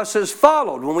purpose for us is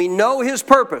followed, when we know His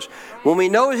purpose, when we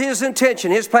know His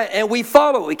intention, His plan, and we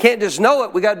follow it. We can't just know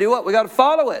it. We got to do what? We got to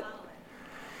follow it.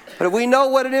 But if we know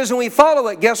what it is and we follow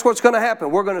it, guess what's going to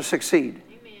happen? We're going to succeed.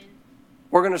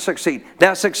 We're going to succeed.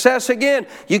 Now, success, again,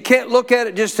 you can't look at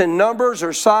it just in numbers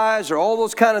or size or all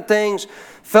those kind of things.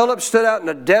 Philip stood out in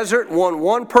the desert, won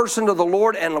one person to the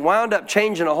Lord, and wound up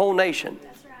changing a whole nation.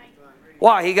 That's right.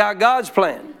 Why? He got God's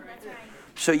plan. That's right.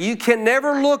 So you can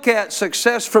never look at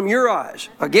success from your eyes.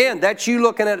 Again, that's you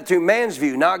looking at it through man's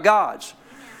view, not God's.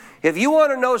 If you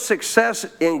want to know success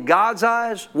in God's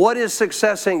eyes, what is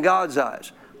success in God's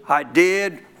eyes? I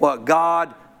did what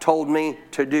God told me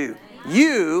to do.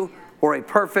 You or a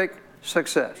perfect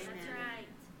success.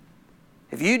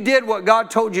 If you did what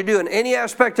God told you to do in any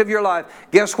aspect of your life,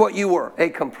 guess what you were? A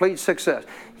complete success.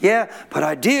 Yeah, but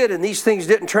I did, and these things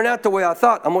didn't turn out the way I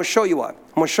thought. I'm going to show you why.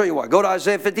 I'm going to show you why. Go to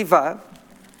Isaiah 55.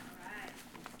 You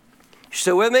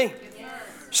still with me? Yes.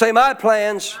 Say, my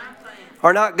plans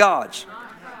are not God's.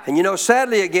 And you know,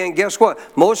 sadly, again, guess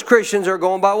what? Most Christians are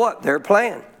going by what? Their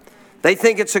plan. They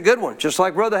think it's a good one, just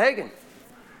like Brother Hagin.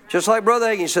 Just like Brother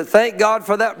Hagin. He said, thank God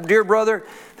for that dear brother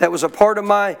that was a part of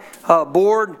my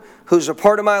board, who's a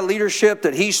part of my leadership,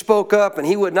 that he spoke up and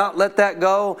he would not let that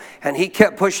go. And he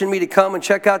kept pushing me to come and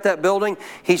check out that building.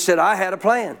 He said, I had a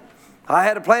plan. I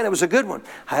had a plan. It was a good one.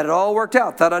 I had it all worked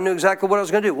out. Thought I knew exactly what I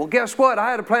was going to do. Well, guess what?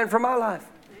 I had a plan for my life.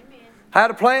 Amen. I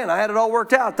had a plan. I had it all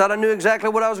worked out. Thought I knew exactly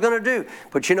what I was going to do.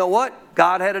 But you know what?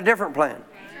 God had a different plan.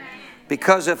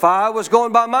 Because if I was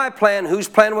going by my plan, whose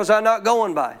plan was I not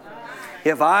going by?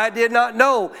 If I did not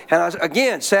know, and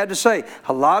again, sad to say,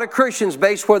 a lot of Christians,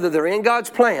 based whether they're in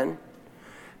God's plan,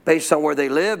 based on where they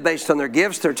live, based on their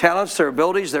gifts, their talents, their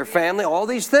abilities, their family, all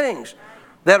these things,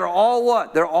 that are all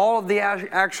what? They're all of the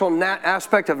actual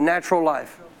aspect of natural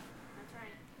life.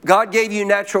 God gave you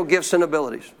natural gifts and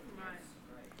abilities.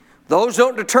 Those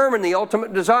don't determine the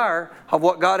ultimate desire of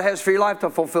what God has for your life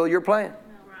to fulfill your plan.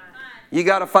 You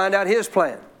got to find out His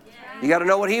plan. You got to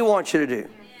know what He wants you to do.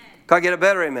 Can I get a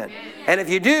better amen? And if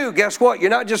you do, guess what? You're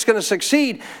not just going to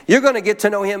succeed. You're going to get to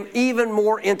know Him even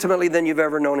more intimately than you've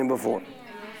ever known Him before.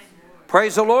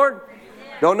 Praise the Lord.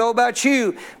 Don't know about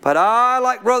you, but I,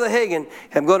 like Brother Hagin,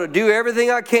 am going to do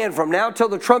everything I can from now till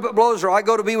the trumpet blows or I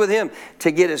go to be with Him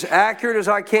to get as accurate as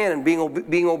I can and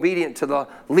being obedient to the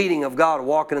leading of God,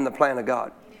 walking in the plan of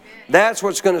God. That's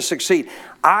what's going to succeed.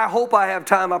 I hope I have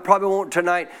time. I probably won't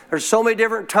tonight. There's so many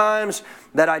different times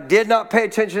that I did not pay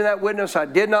attention to that witness. I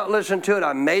did not listen to it.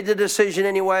 I made the decision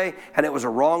anyway, and it was a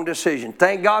wrong decision.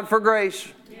 Thank God for grace.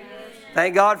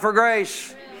 Thank God for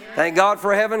grace. Thank God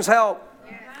for heaven's help.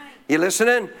 You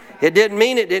listening? It didn't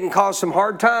mean it didn't cause some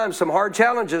hard times, some hard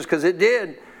challenges, because it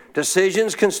did.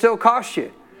 Decisions can still cost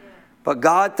you. But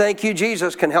God, thank you,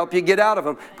 Jesus, can help you get out of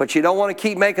them. But you don't want to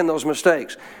keep making those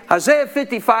mistakes. Isaiah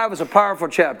 55 is a powerful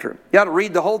chapter. You got to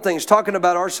read the whole thing. It's talking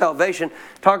about our salvation,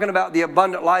 talking about the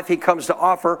abundant life He comes to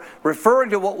offer,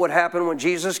 referring to what would happen when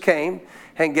Jesus came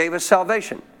and gave us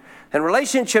salvation. In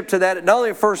relationship to that, it not only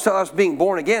refers to us being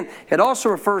born again, it also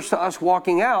refers to us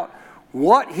walking out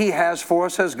what He has for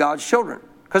us as God's children.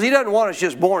 Because He doesn't want us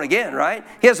just born again, right?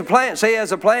 He has a plan. Say He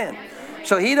has a plan.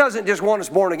 So He doesn't just want us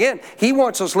born again. He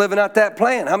wants us living out that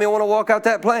plan. How many want to walk out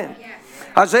that plan?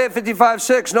 Isaiah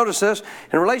 55:6, notice this.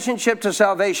 In relationship to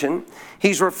salvation,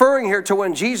 He's referring here to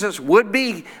when Jesus would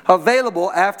be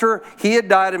available after He had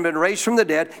died and been raised from the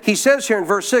dead. He says here in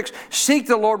verse 6, seek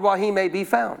the Lord while He may be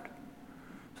found.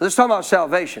 So this is talking about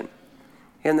salvation.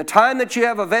 In the time that you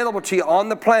have available to you on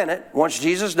the planet, once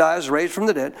Jesus dies, raised from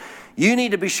the dead, you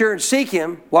need to be sure and seek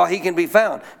Him while He can be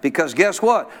found. Because guess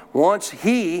what? Once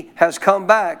He has come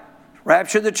back,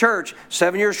 raptured the church,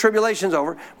 7 years tribulation's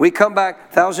over, we come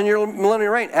back, 1,000-year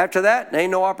millennial reign. After that, there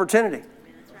ain't no opportunity.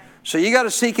 So you got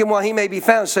to seek Him while He may be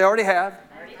found. Say, I already have.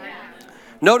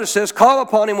 Notice this, call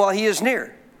upon Him while He is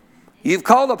near. You've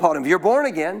called upon Him. You're born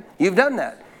again. You've done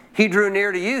that. He drew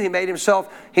near to you. He made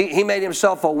Himself, he made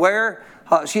Himself aware.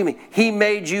 He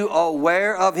made you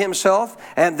aware of Himself,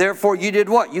 and therefore you did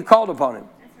what? You called upon Him.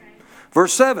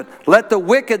 Verse 7, let the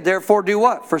wicked therefore do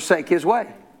what? Forsake his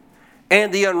way.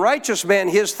 And the unrighteous man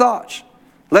his thoughts.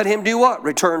 Let him do what?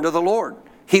 Return to the Lord.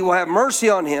 He will have mercy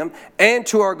on him and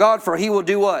to our God, for He will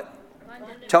do what?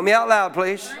 Tell me out loud,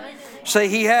 please. Say,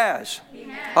 He has.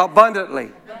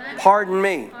 Abundantly. Pardon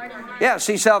me. Yeah,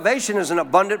 see, salvation is an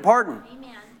abundant pardon.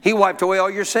 He wiped away all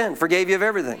your sin, forgave you of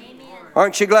everything.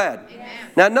 Aren't you glad?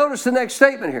 Now notice the next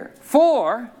statement here.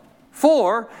 For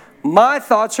my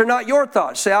thoughts are not your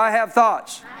thoughts. Say, I have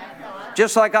thoughts.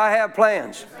 Just like I have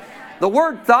plans. The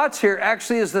word thoughts here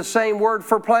actually is the same word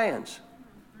for plans.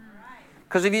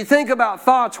 Because if you think about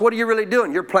thoughts, what are you really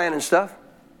doing? You're planning stuff.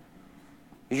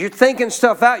 If you're thinking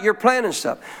stuff out, you're planning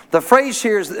stuff. The phrase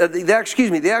here is,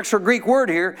 the actual Greek word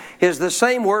here is the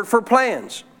same word for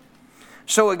plans.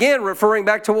 So again, referring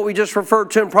back to what we just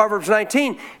referred to in Proverbs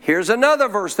 19, here's another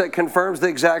verse that confirms the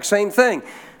exact same thing.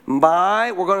 We're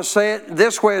going to say it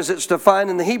this way as it's defined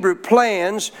in the Hebrew,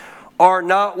 plans are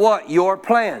not what? Your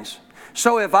plans.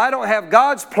 So if I don't have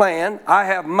God's plan, I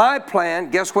have my plan.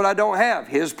 Guess what I don't have?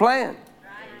 His plan.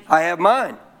 I have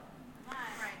mine.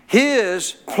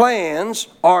 His plans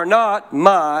are not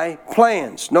my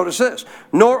plans. Notice this.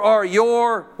 Nor are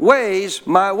your ways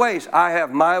my ways. I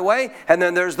have my way, and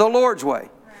then there's the Lord's way.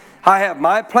 I have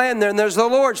my plan, then there's the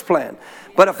Lord's plan.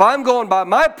 But if I'm going by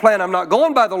my plan, I'm not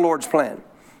going by the Lord's plan.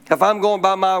 If I'm going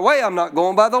by my way, I'm not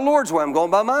going by the Lord's way. I'm going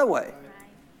by my way.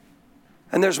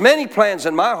 And there's many plans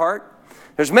in my heart.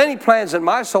 There's many plans in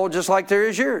my soul, just like there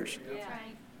is yours.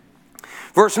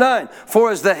 Verse 9,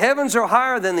 for as the heavens are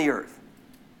higher than the earth,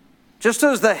 just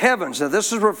as the heavens, now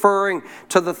this is referring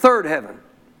to the third heaven,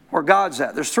 where God's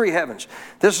at. There's 3 heavens.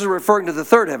 This is referring to the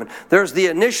third heaven. There's the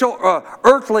initial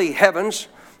earthly heavens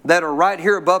that are right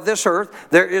here above this earth.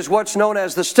 There is what's known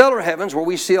as the stellar heavens, where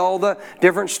we see all the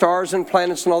different stars and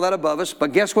planets and all that above us.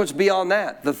 But guess what's beyond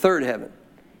that? The third heaven,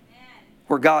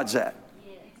 where God's at.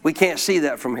 We can't see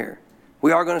that from here.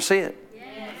 We are going to see it.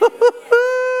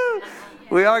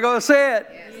 We are going to see it.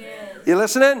 You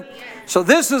listening? So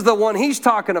this is the one he's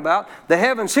talking about. The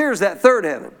heavens here is that third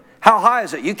heaven. How high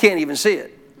is it? You can't even see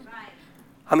it.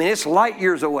 I mean, it's light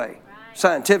years away,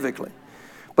 scientifically.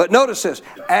 But notice this.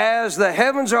 As the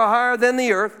heavens are higher than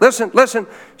the earth, listen,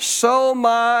 so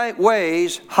my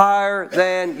ways higher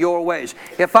than your ways.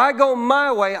 If I go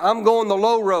my way, I'm going the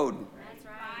low road. That's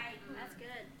right. That's good.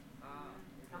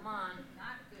 Come on. Not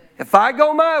good. If I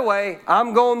go my way,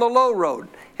 I'm going the low road.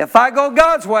 If I go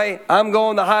God's way, I'm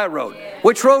going the high road.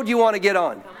 Which road do you want to get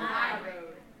on? High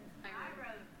road.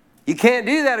 You can't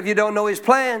do that if you don't know His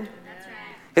plan. That's right.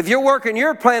 If you're working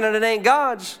your plan and it ain't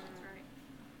God's.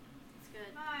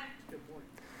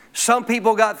 Some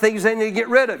people got things they need to get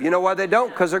rid of. You know why they don't?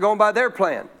 Because they're going by their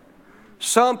plan.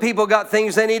 Some people got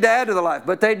things they need to add to their life,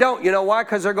 but they don't. You know why?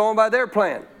 Because they're going by their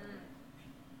plan.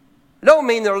 It don't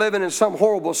mean they're living in some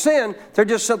horrible sin. They're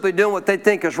just simply doing what they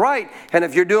think is right. And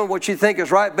if you're doing what you think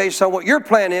is right based on what your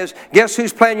plan is, guess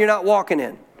whose plan you're not walking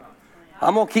in?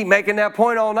 I'm going to keep making that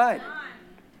point all night.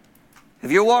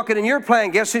 If you're walking in your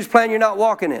plan, guess whose plan you're not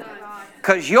walking in?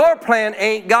 Because your plan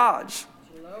ain't God's.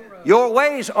 Your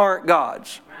ways aren't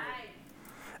God's.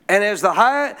 And as the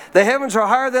heavens are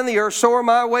higher than the earth, so are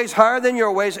my ways higher than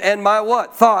your ways, and my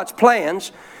what? Thoughts,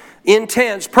 plans,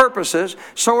 intents, purposes,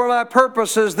 so are my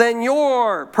purposes than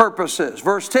your purposes.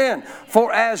 Verse 10,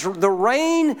 for as the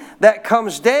rain that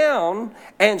comes down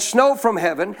and snow from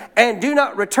heaven and do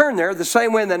not return there, the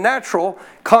same way in the natural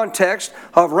context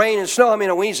of rain and snow, I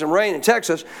mean, we need some rain in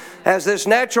Texas, as this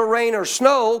natural rain or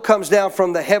snow comes down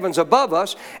from the heavens above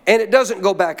us and it doesn't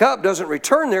go back up, doesn't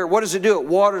return there, what does it do? It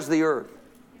waters the earth.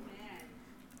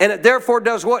 And it therefore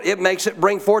does what? It makes it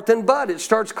bring forth and bud. It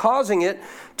starts causing it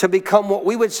to become what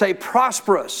we would say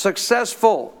prosperous,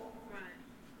 successful. Right.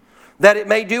 That it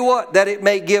may do what? That it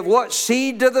may give what?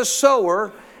 Seed to the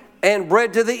sower and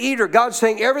bread to the eater. God's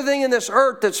saying everything in this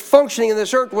earth that's functioning in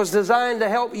this earth was designed to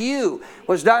help you.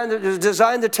 Was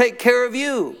designed to take care of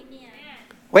you. Amen.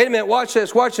 Wait a minute, watch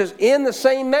this, watch this. In the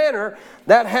same manner,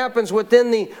 that happens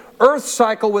within the earth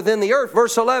cycle within the earth.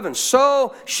 Verse 11,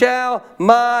 so shall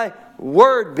my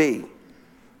word be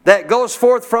that goes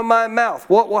forth from my mouth.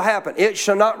 What will happen? It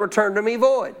shall not return to me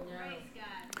void.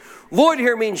 Void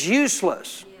here means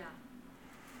useless.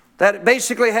 That it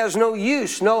basically has no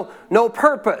use, no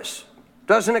purpose.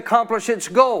 Doesn't accomplish its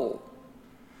goal.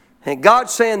 And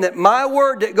God's saying that my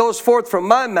word that goes forth from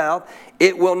my mouth,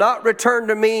 it will not return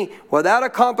to me without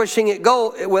accomplishing its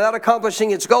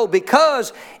goal,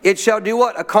 because it shall do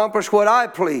what? Accomplish what I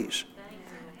please.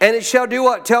 And it shall do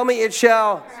what? Tell me, it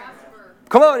shall.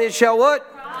 Come on, it shall what?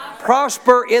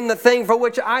 Prosper in the thing for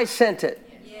which I sent it.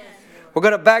 Yes. We're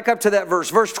going to back up to that verse.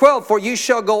 Verse 12, for you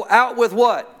shall go out with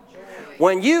what?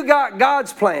 When you got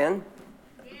God's plan,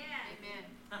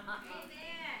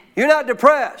 you're not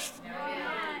depressed.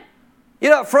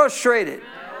 You're not frustrated.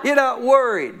 You're not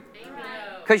worried.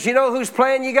 Because you know whose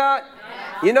plan you got?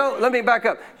 You know, let me back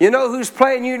up. You know whose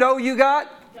plan you know you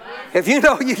got? If you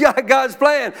know you got God's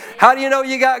plan, how do you know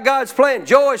you got God's plan?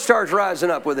 Joy starts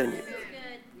rising up within you.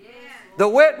 The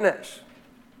witness.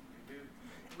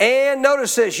 And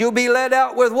notice this, you'll be led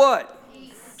out with what?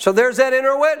 So there's that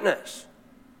inner witness.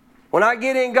 When I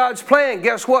get in God's plan,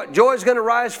 guess what? Joy is going to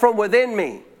rise from within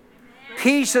me.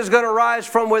 Peace is going to rise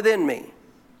from within me.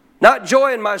 Not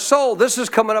joy in my soul. This is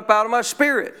coming up out of my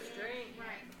spirit.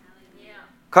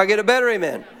 Can I get a better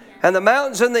amen? And the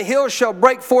mountains and the hills shall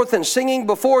break forth in singing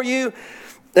before you,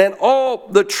 and all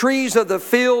the trees of the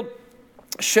field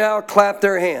shall clap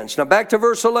their hands. Now back to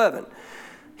verse 11.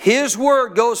 His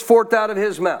word goes forth out of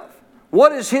his mouth.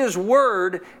 What is his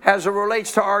word as it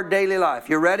relates to our daily life?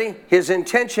 You ready? His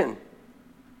intention.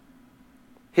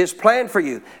 His plan for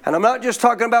you. And I'm not just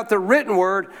talking about the written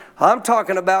word. I'm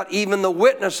talking about even the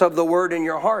witness of the word in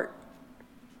your heart.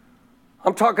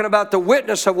 I'm talking about the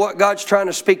witness of what God's trying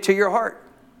to speak to your heart.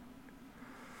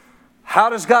 How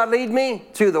does God lead me?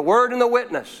 Through the word and the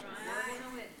witness.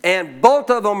 And both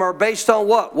of them are based on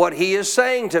what? What he is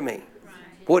saying to me.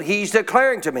 What he's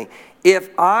declaring to me. If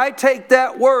I take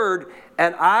that word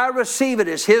and I receive it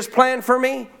as his plan for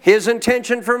me, his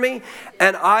intention for me,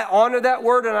 and I honor that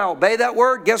word and I obey that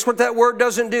word, guess what that word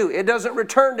doesn't do? It doesn't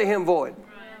return to him void.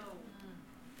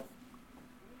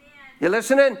 You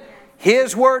listening?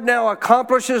 His word now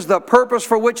accomplishes the purpose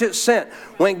for which it's sent.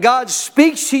 When God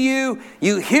speaks to you,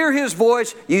 you hear his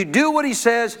voice, you do what he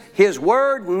says, his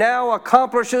word now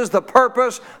accomplishes the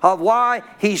purpose of why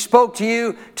he spoke to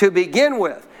you to begin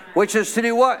with. Which is to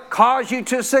do what? Cause you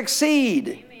to succeed.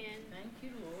 Amen. Thank you,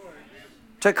 Lord.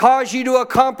 To cause you to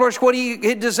accomplish what he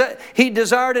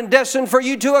desired and destined for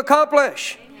you to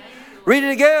accomplish. Read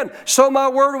it again. So my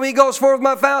word, when he goes forth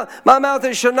my mouth,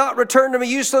 it shall not return to me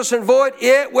useless and void.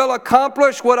 It will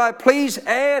accomplish what I please,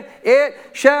 and it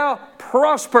shall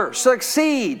prosper,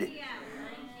 succeed.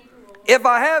 If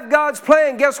I have God's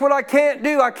plan, guess what I can't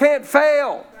do? I can't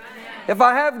fail. If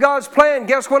I have God's plan,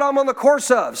 guess what I'm on the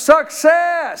course of?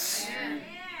 Success.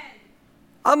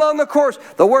 I'm on the course.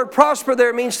 The word prosper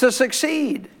there means to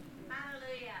succeed.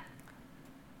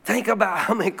 Think about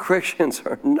how many Christians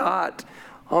are not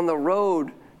on the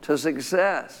road to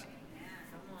success.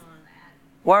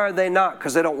 Why are they not?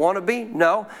 Because they don't want to be?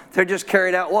 No. They're just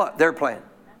carrying out what? Their plan.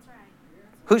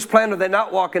 Whose plan are they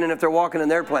not walking in if they're walking in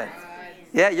their plan?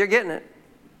 Yeah, you're getting it.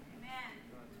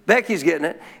 Becky's getting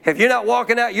it. If you're not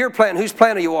walking out your plan, whose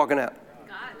plan are you walking out?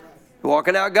 God's. You're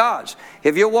walking out God's.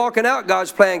 If you're walking out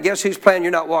God's plan, guess whose plan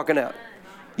you're not walking out?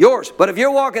 Yours. But if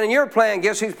you're walking in your plan,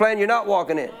 guess whose plan you're not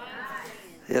walking in?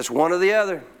 It's one or the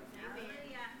other.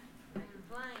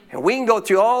 And we can go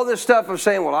through all this stuff of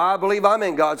saying, well, I believe I'm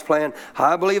in God's plan.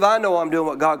 I believe I know I'm doing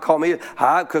what God called me.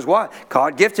 Because why?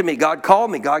 God gifted me. God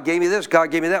called me. God gave me this.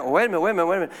 God gave me that. Well, wait a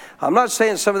minute. I'm not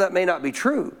saying some of that may not be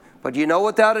true. But you know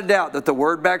without a doubt that the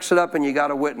Word backs it up and you got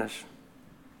a witness.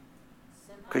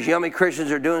 Because you know how many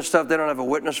Christians are doing stuff they don't have a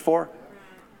witness for?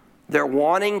 They're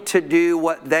wanting to do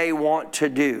what they want to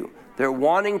do. They're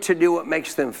wanting to do what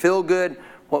makes them feel good,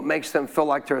 what makes them feel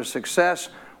like they're a success,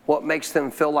 what makes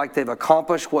them feel like they've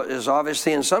accomplished what is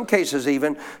obviously in some cases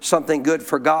even something good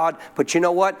for God. But you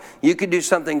know what? You could do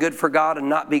something good for God and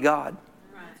not be God.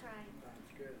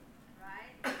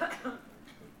 That's right.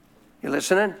 You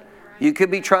listening? You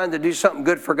could be trying to do something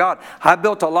good for God. I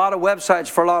built a lot of websites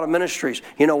for a lot of ministries.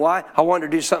 You know why? I wanted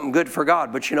to do something good for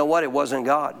God. But you know what? It wasn't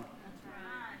God.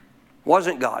 It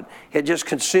wasn't God. It just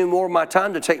consumed more of my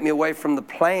time to take me away from the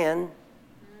plan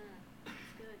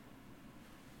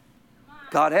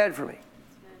God had for me.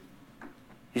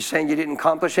 You saying you didn't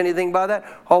accomplish anything by that?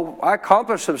 Oh, I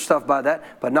accomplished some stuff by that,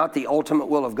 but not the ultimate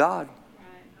will of God.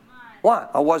 Why?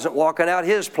 I wasn't walking out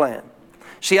His plan.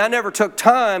 See, I never took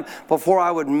time before I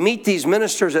would meet these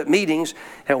ministers at meetings,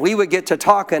 and we would get to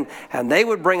talking, and they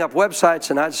would bring up websites,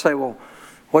 and I'd say, well,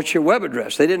 what's your web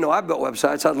address? They didn't know I built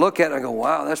websites. I'd look at it and go,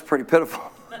 wow, that's pretty pitiful.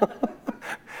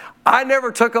 I never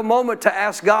took a moment to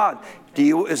ask God,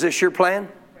 is this your plan?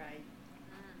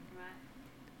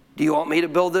 Do you want me to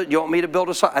build it? Do you want me to build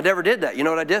a site? I never did that. You know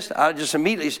what I did? I just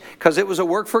immediately, because it was a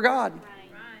work for God.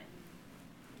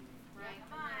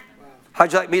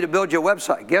 How'd you like me to build you a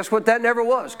website? Guess what? That never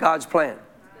was God's plan.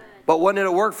 But wasn't it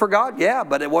a work for God? Yeah,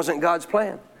 but it wasn't God's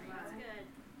plan.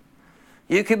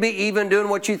 You could be even doing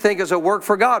what you think is a work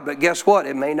for God, but guess what?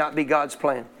 It may not be God's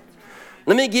plan.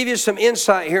 Let me give you some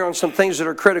insight here on some things that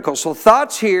are critical. So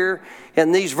thoughts here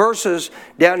in these verses,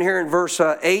 down here in verse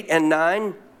 8 and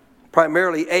 9,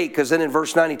 primarily 8, because then in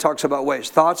verse 9 he talks about ways.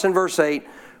 Thoughts in verse 8,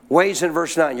 ways in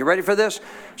verse 9. You ready for this?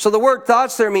 So the word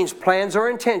thoughts there means plans or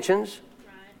intentions.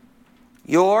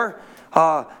 For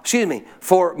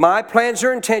my plans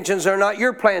or intentions are not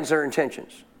your plans or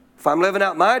intentions. If I'm living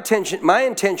out my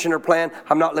intention or plan,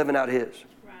 I'm not living out His.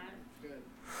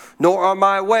 Nor are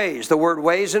my ways. The word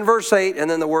ways in verse 8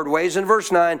 and then the word ways in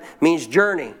verse 9 means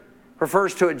journey.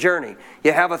 Refers to a journey.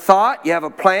 You have a thought, you have a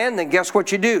plan, then guess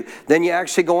what you do? Then you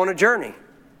actually go on a journey.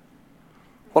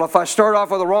 Well, if I start off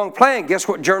with the wrong plan, guess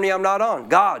what journey I'm not on?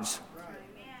 God's.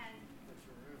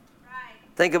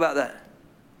 Think about that.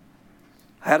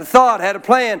 I had a thought, I had a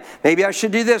plan. Maybe I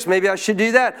should do this, maybe I should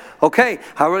do that. Okay,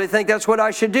 I really think that's what I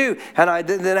should do. And I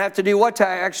then have to do what to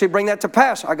actually bring that to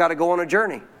pass? I got to go on a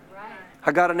journey.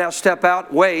 I got to now step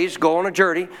out ways, go on a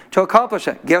journey to accomplish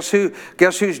that. Guess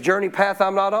whose journey path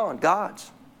I'm not on?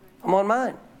 God's. I'm on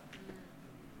mine.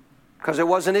 Because it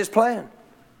wasn't His plan.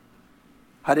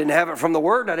 I didn't have it from the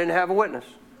Word. I didn't have a witness.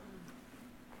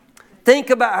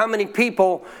 Think about how many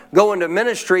people go into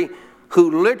ministry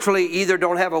who literally either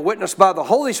don't have a witness by the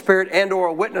Holy Spirit and or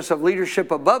a witness of leadership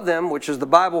above them, which is the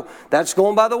Bible. That's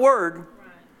going by the Word.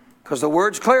 Because the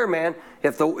Word's clear, man.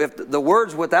 If the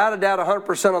Word's without a doubt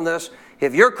 100% on this,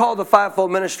 if you're called to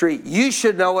fivefold ministry, you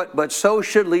should know it, but so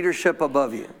should leadership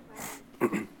above you.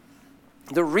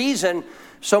 The reason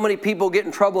so many people get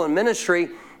in trouble in ministry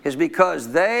is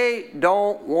because they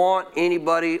don't want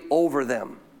anybody over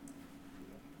them.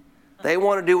 They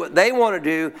want to do what they want to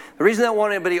do. The reason they don't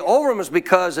want anybody over them is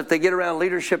because if they get around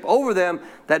leadership over them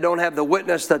that don't have the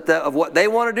witness of what they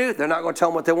want to do, they're not going to tell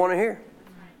them what they want to hear.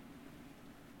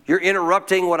 You're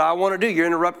interrupting what I want to do. You're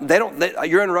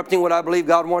interrupting what I believe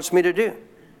God wants me to do.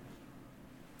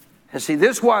 And see,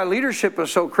 this is why leadership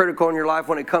is so critical in your life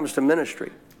when it comes to ministry.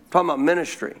 I'm talking about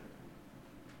ministry.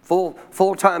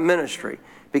 Full-time ministry.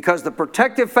 Because the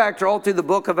protective factor all through the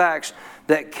book of Acts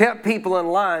that kept people in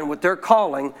line with their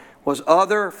calling was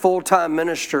other full-time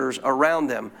ministers around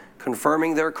them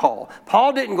confirming their call.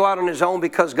 Paul didn't go out on his own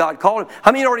because God called him.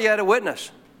 How many already had a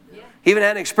witness? He even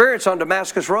had an experience on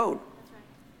Damascus Road.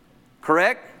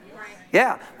 Correct?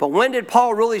 Yeah. But when did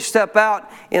Paul really step out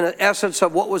in an essence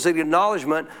of what was the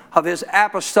acknowledgement of his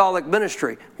apostolic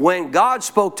ministry? When God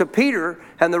spoke to Peter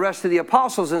and the rest of the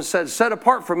apostles and said, set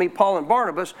apart for me Paul and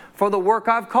Barnabas for the work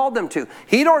I've called them to.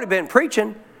 He'd already been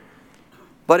preaching,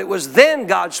 but it was then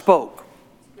God spoke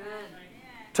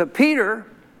to Peter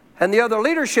and the other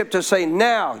leadership to say,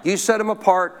 now you set them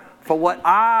apart for what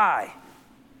I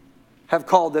have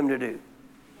called them to do.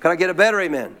 Can I get a better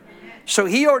amen? So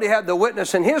he already had the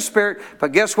witness in his spirit,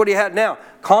 but guess what he had now?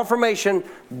 Confirmation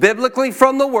biblically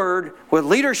from the Word with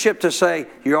leadership to say,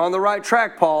 you're on the right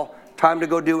track, Paul. Time to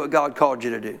go do what God called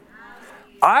you to do.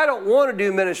 I don't want to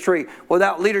do ministry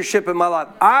without leadership in my life.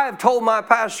 I've told my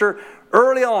pastor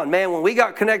early on, man, when we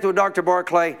got connected with Dr.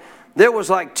 Barclay, there was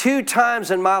like 2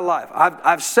 times in my life.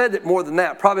 I've said it more than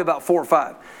that, probably about 4 or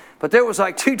 5. But there was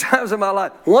like 2 times in my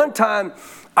life. One time,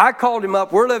 I called him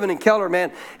up. We're living in Keller,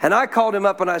 man. And I called him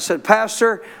up and I said,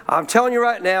 Pastor, I'm telling you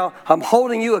right now, I'm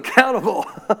holding you accountable.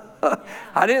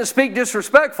 I didn't speak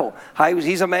disrespectful.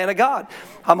 He's a man of God.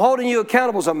 I'm holding you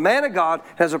accountable as a man of God,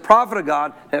 as a prophet of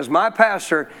God, as my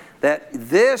pastor, that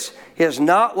this is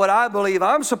not what I believe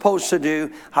I'm supposed to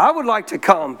do. I would like to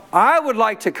come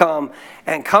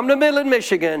and come to Midland,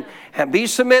 Michigan and be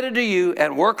submitted to you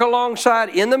and work alongside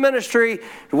in the ministry,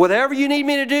 whatever you need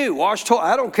me to do.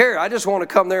 I don't care. I just want to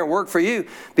come there and work for you,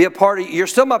 be a part of you. You're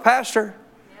still my pastor.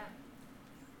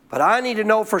 But I need to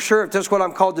know for sure if this is what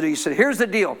I'm called to do. He said, here's the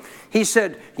deal. He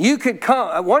said, you could come.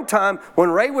 At one time, when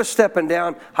Ray was stepping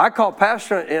down, I called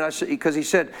Pastor, and I said, because he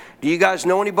said, do you guys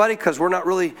know anybody? Because we're not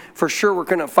really for sure we're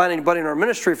going to find anybody in our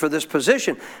ministry for this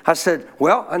position. I said,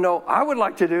 well, I know I would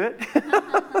like to do it.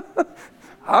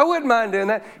 I wouldn't mind doing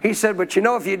that. He said, but you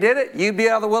know, if you did it, you'd be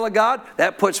out of the will of God.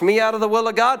 That puts me out of the will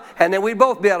of God, and then we'd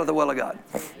both be out of the will of God.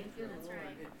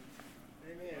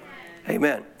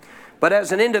 Amen. But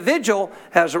as an individual,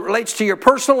 as it relates to your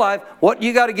personal life, what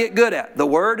you got to get good at? The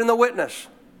Word and the witness.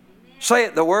 Say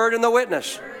it, the Word and the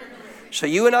witness. So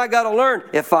you and I got to learn,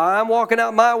 if I'm walking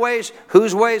out my ways,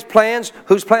 whose plan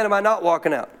am I not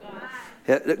walking out?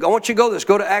 I want you to go this.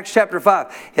 Go to Acts chapter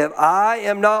 5. If I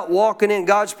am not walking in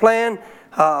God's plan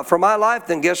for my life,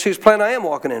 then guess whose plan I am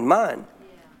walking in? Mine.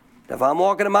 If I'm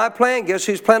walking in my plan, guess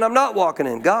whose plan I'm not walking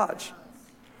in? God's.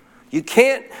 You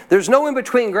can't, there's no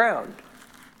in-between ground.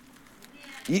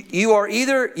 You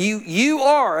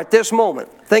are at this moment,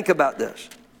 think about this.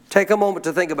 Take a moment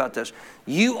to think about this.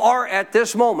 You are at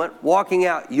this moment walking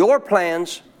out your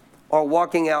plans or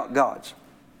walking out God's.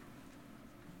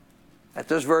 At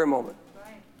this very moment.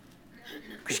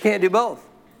 Because you can't do both.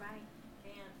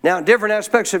 Now, in different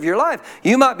aspects of your life,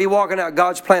 you might be walking out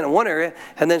God's plan in one area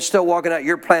and then still walking out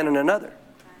your plan in another.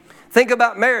 Think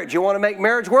about marriage. You want to make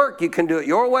marriage work, you can do it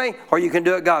your way or you can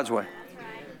do it God's way.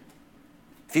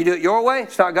 If you do it your way,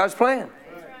 it's not God's plan.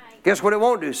 Guess what it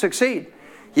won't do? Succeed.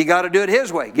 You got to do it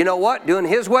His way. You know what? Doing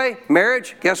His way,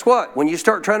 marriage, guess what? When you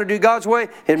start trying to do God's way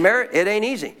in marriage, it ain't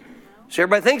easy. So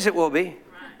everybody thinks it will be.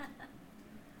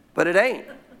 But it ain't.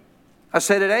 I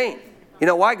said it ain't. You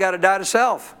know why? Got to die to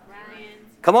self.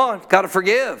 Come on. Got to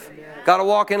forgive. Got to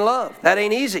walk in love. That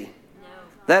ain't easy.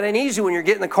 That ain't easy when you're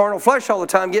getting the carnal flesh all the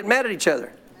time, getting mad at each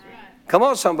other. Come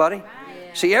on, somebody.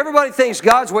 See, everybody thinks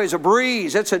God's way is a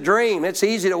breeze. It's a dream. It's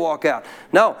easy to walk out.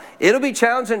 No, it'll be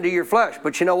challenging to your flesh.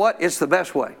 But you know what? It's the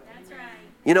best way. That's right.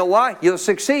 You know why? You'll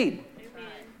succeed. Amen.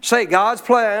 Say, God's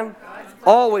plan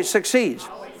always succeeds.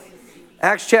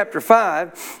 Acts chapter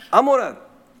 5. I'm going to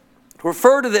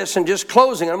refer to this in just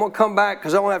closing. I'm going to come back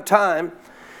because I don't have time.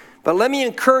 But let me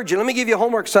encourage you. Let me give you a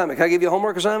homework assignment. Can I give you a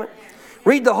homework assignment?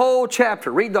 Read the whole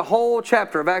chapter. Read the whole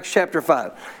chapter of Acts chapter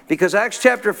 5. Because Acts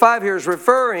chapter 5 here is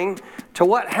referring to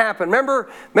what happened.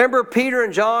 Remember Peter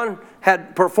and John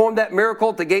had performed that miracle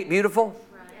at the Gate Beautiful?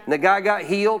 And the guy got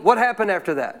healed. What happened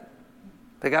after that?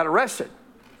 They got arrested.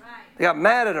 They got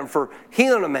mad at him for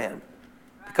healing a man.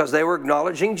 Because they were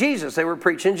acknowledging Jesus. They were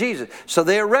preaching Jesus. So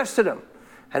they arrested him.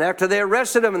 And after they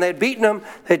arrested him and they'd beaten him,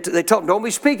 they told him, don't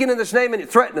be speaking in this name. And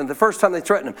threatened him the first time they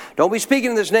threatened him. Don't be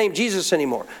speaking in this name, Jesus,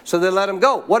 anymore. So they let him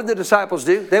go. What did the disciples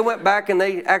do? They went back and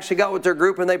they actually got with their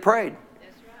group and they prayed.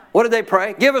 What did they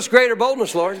pray? Give us greater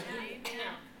boldness, Lord.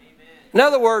 In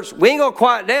other words, we ain't going to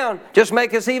quiet down. Just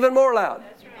make us even more loud.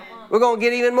 We're going to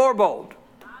get even more bold.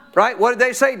 Right? What did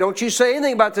they say? Don't you say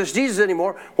anything about this Jesus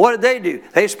anymore. What did they do?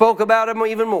 They spoke about him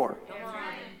even more.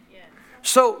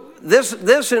 So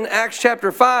this in Acts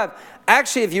chapter 5,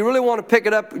 actually, if you really want to pick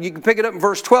it up, you can pick it up in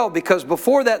verse 12, because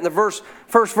before that in the verse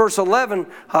 11,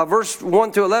 verse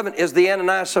 1 through 11 is the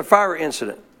Ananias Sapphira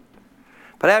incident.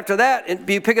 But after that, if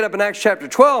you pick it up in Acts chapter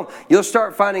 12, you'll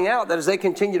start finding out that as they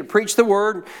continue to preach the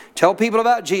word, tell people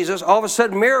about Jesus, all of a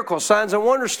sudden miracles, signs, and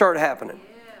wonders start happening.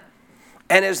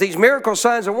 And as these miracles,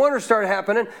 signs, and wonders started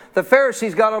happening, the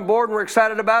Pharisees got on board and were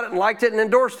excited about it and liked it and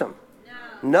endorsed him.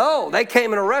 No, they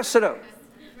came and arrested him.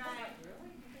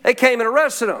 They came and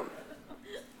arrested him.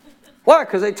 Why?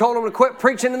 Because they told him to quit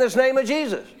preaching in this name of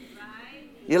Jesus.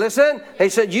 You listen? They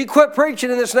said, you quit preaching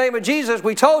in this name of Jesus.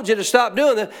 We told you to stop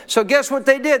doing this. So guess what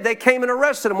they did? They came and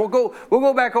arrested him. We'll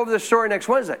go back over this story next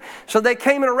Wednesday. So they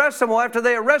came and arrested him. Well, after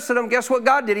they arrested him, guess what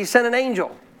God did? He sent an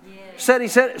angel. He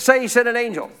sent an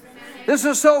angel. This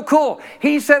is so cool.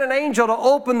 He sent an angel to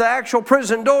open the actual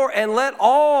prison door and let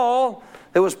all,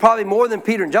 it was probably more than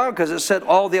Peter and John because it said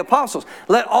all the apostles.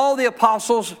 Let all the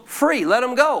apostles free. Let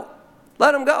them go.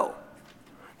 Let them go.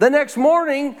 The next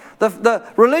morning, the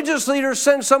religious leaders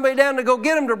send somebody down to go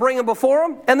get them, to bring them before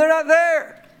them, and they're not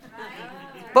there.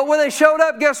 But when they showed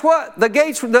up, guess what? The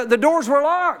gates, the doors were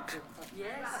locked.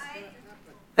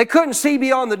 They couldn't see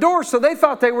beyond the doors, so they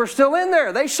thought they were still in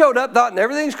there. They showed up, thought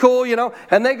everything's cool,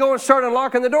 and they go and start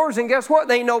unlocking the doors, and guess what?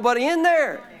 There ain't nobody in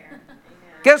there.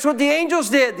 Guess what the angels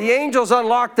did? The angels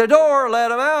unlocked the door, let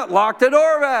them out, locked the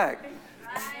door back.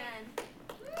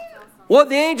 What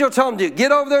the angel told them to do?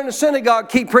 Get over there in the synagogue,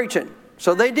 keep preaching.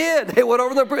 So they did. They went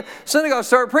over to the synagogue,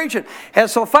 started preaching. And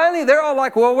so finally they're all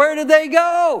like, well, where did they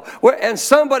go? And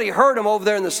somebody heard them over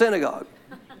there in the synagogue.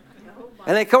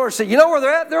 And they come over and said, you know where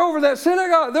they're at? They're over that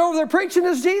synagogue. They're over there preaching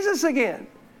as Jesus again.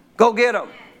 Go get them.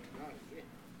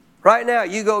 Right now,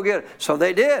 you go get them. So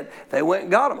they did. They went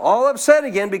and got them. All upset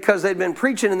again because they'd been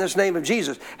preaching in this name of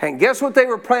Jesus. And guess what they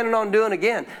were planning on doing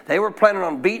again? They were planning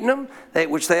on beating them,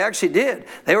 which they actually did.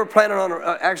 They were planning on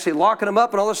actually locking them up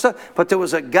and all this stuff. But there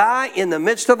was a guy in the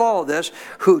midst of all of this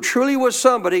who truly was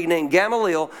somebody named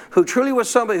Gamaliel, who truly was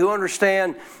somebody who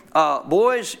understand,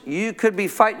 boys, you could be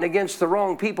fighting against the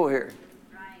wrong people here.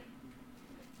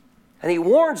 And he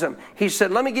warns them. He said,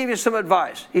 let me give you some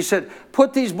advice. He said,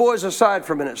 put these boys aside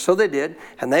for a minute. So they did.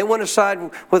 And they went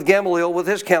aside with Gamaliel, with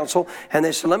his council. And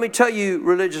they said, let me tell you,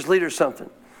 religious leaders, something.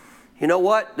 You know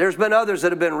what? There's been others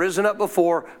that have been risen up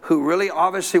before who really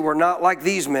obviously were not like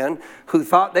these men, who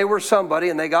thought they were somebody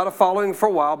and they got a following for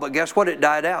a while. But guess what? It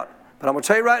died out. But I'm going to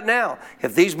tell you right now,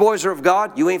 if these boys are of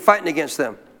God, you ain't fighting against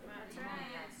them.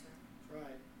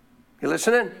 You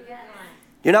listening?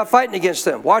 You're not fighting against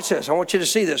them. Watch this. I want you to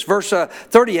see this. Verse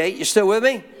 38. You still with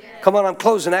me? Yes. Come on, I'm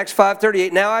closing. Acts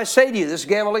 5:38. Now I say to you, this is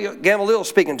Gamaliel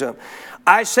speaking to him.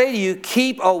 I say to you,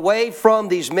 keep away from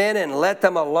these men and let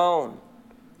them alone.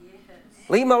 Yes.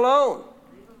 Leave them alone.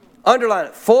 Underline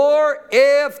it. For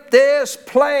if this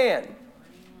plan,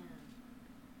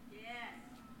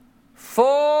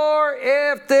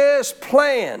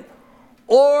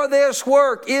 or this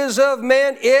work is of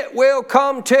men, it will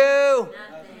come to...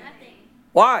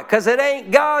 Why? Because it ain't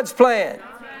God's plan.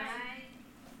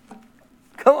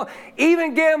 Come on.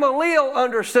 Even Gamaliel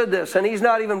understood this, and he's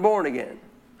not even born again.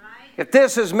 If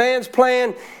this is man's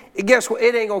plan, guess what?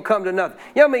 It ain't going to come to nothing.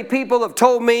 You know how many people have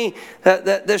told me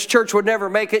that this church would never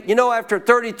make it? You know, after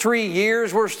 33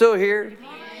 years, we're still here.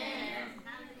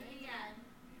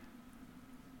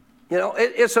 You know,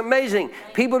 it's amazing.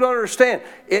 People don't understand.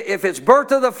 If it's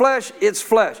birth of the flesh, it's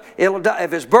flesh. It'll die.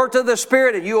 If it's birth of the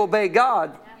Spirit and you obey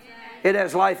God, it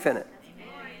has life in it.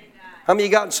 How many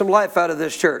of you gotten some life out of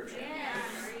this church?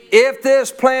 If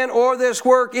this plan or this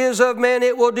work is of men,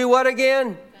 it will do what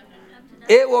again?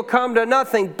 It will come to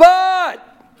nothing. But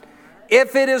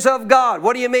if it is of God,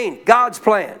 what do you mean? God's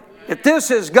plan. If this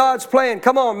is God's plan,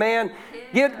 come on, man.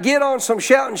 Get on some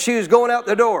shouting shoes going out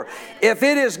the door. If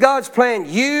it is God's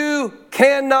plan, you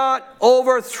cannot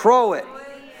overthrow it,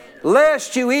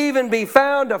 lest you even be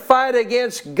found to fight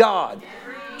against God.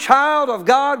 Child of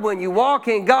God, when you walk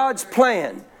in God's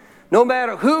plan, no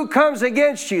matter who comes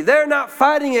against you, they're not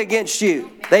fighting against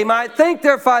you. They might think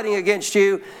they're fighting against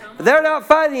you, but they're not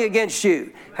fighting against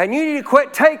you. And you need to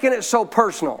quit taking it so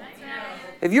personal.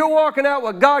 If you're walking out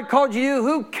what God called you to do,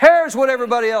 who cares what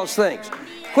everybody else thinks?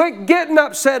 Quit getting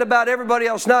upset about everybody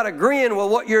else not agreeing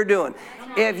with what you're doing.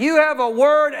 If you have a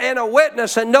word and a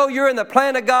witness and know you're in the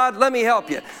plan of God, let me help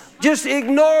you. Just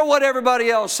ignore what everybody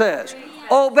else says.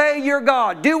 Obey your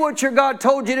God. Do what your God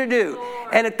told you to do.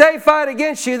 And if they fight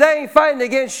against you, they ain't fighting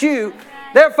against you.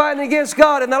 They're fighting against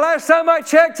God. And the last time I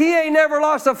checked, He ain't never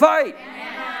lost a fight.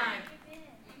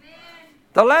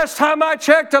 The last time I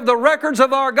checked of the records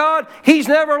of our God, He's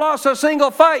never lost a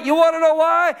single fight. You want to know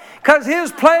why? Because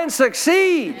His plan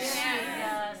succeeds.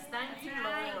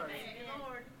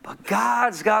 But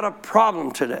God's got a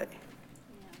problem today.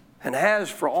 And has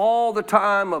for all the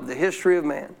time of the history of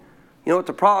man. You know what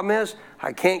the problem is?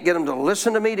 I can't get them to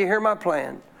listen to me to hear my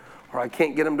plan, or I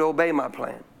can't get them to obey my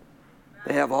plan.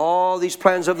 They have all these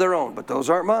plans of their own, but those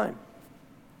aren't mine.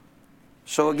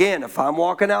 So again, if I'm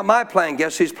walking out my plan,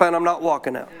 guess whose plan I'm not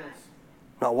walking out?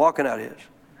 I'm not walking out His.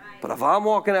 But if I'm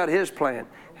walking out His plan,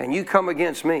 and you come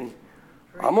against me,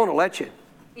 I'm going to let you.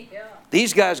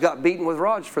 These guys got beaten with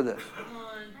rods for this.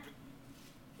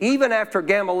 Even after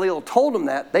Gamaliel told them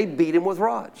that, they beat him with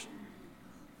rods.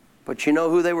 But you know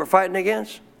who they were fighting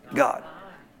against? God.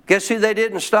 Guess who they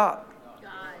didn't stop?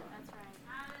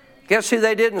 Guess who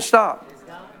they didn't stop?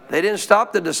 They didn't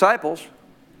stop the disciples.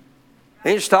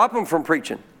 They didn't stop them from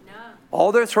preaching.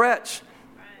 All their threats,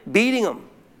 beating them,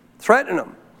 threatening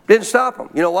them, didn't stop them.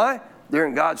 You know why? They're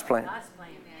in God's plan.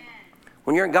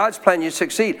 When you're in God's plan, you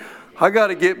succeed. I got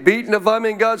to get beaten if I'm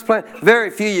in God's plan.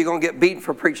 Very few you're going to get beaten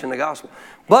for preaching the gospel.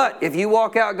 But if you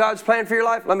walk out God's plan for your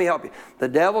life, let me help you. The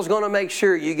devil's going to make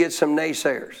sure you get some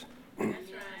naysayers.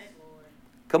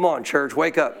 Come on, church,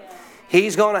 wake up.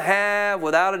 He's going to have,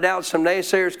 without a doubt, some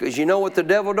naysayers, because you know what the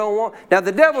devil don't want? Now,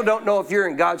 the devil don't know if you're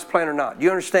in God's plan or not. You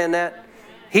understand that?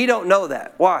 He don't know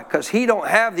that. Why? Because he don't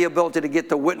have the ability to get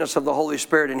the witness of the Holy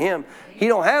Spirit in him. He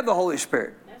don't have the Holy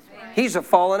Spirit. He's a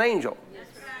fallen angel.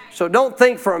 So don't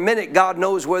think for a minute God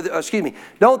knows whether,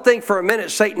 don't think for a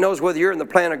minute Satan knows whether you're in the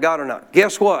plan of God or not.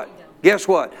 Guess what? Guess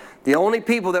what? The only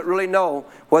people that really know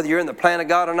whether you're in the plan of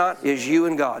God or not is you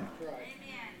and God.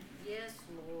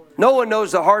 No one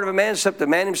knows the heart of a man except the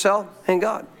man himself and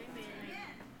God.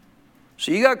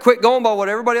 So you got to quit going by what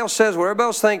everybody else says, what everybody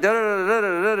else thinks.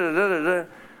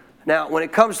 Now, when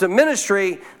it comes to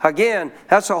ministry, again,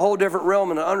 that's a whole different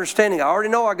realm and understanding. I already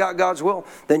know I got God's will.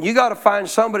 Then you got to find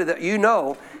somebody that you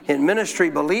know in ministry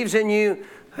believes in you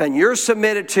and you're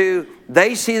submitted to.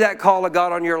 They see that call of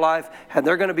God on your life and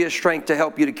they're going to be a strength to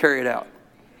help you to carry it out.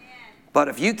 But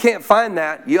if you can't find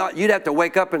that, you'd have to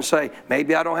wake up and say,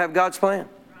 maybe I don't have God's plan.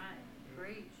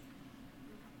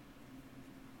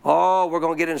 Oh, we're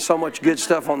going to get into so much good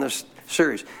stuff on this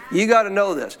series. You got to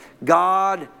know this.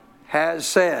 God has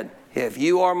said, if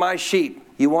you are my sheep,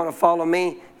 you want to follow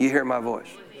me, you hear my voice.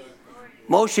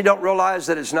 Most of you don't realize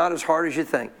that it's not as hard as you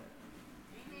think.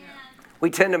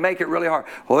 We tend to make it really hard.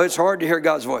 Well, it's hard to hear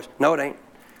God's voice. No, it ain't.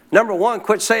 Number one,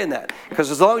 quit saying that. Because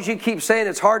as long as you keep saying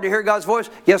it's hard to hear God's voice,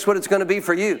 guess what it's going to be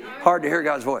for you? Hard to hear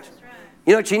God's voice.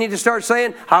 You know what you need to start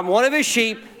saying? I'm one of his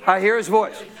sheep, I hear his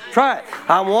voice. Try it.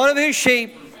 I'm one of his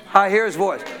sheep, I hear his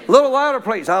voice. A little louder,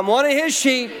 please. I'm one of his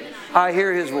sheep, I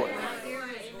hear his voice.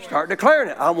 Start declaring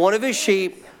it. I'm one of his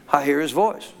sheep, I hear his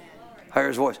voice. I hear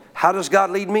his voice. How does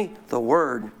God lead me? The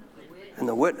word and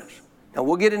the witness. Now,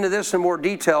 we'll get into this in more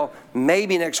detail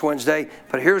maybe next Wednesday,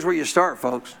 but here's where you start,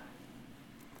 folks.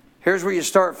 Here's where you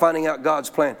start finding out God's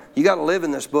plan. You got to live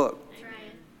in this book.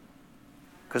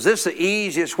 Because this is the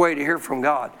easiest way to hear from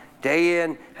God. Day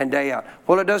in and day out.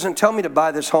 Well, it doesn't tell me to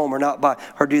buy this home or not buy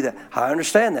or do that. I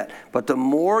understand that. But the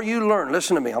more you learn,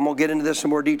 listen to me, I'm going to get into this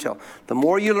in more detail. The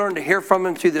more you learn to hear from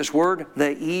him through this word,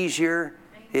 the easier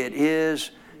it is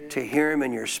to hear him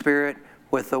in your spirit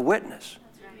with a witness.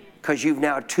 Because you've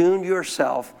now tuned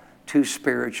yourself to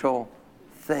spiritual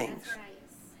things.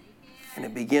 And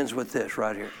it begins with this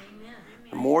right here.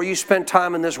 The more you spend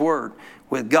time in this word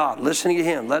with God, listening to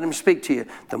him, let him speak to you,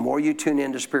 the more you tune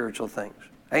into spiritual things.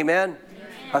 Amen?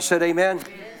 I said amen.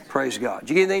 Praise God. Did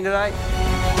you get anything tonight?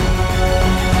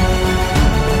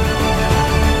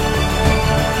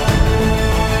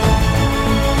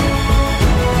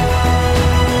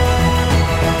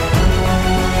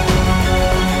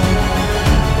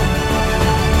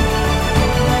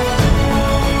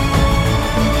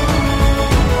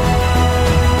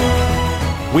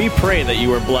 We pray that you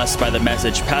were blessed by the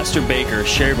message Pastor Baker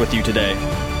shared with you today.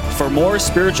 For more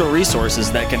spiritual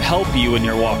resources that can help you in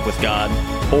your walk with God,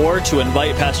 or to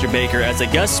invite Pastor Baker as a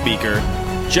guest speaker,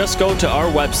 just go to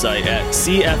our website at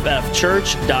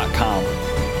cffchurch.com.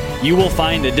 You will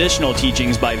find additional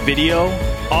teachings by video,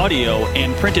 audio,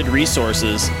 and printed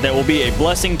resources that will be a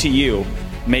blessing to you.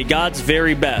 May God's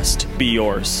very best be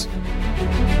yours.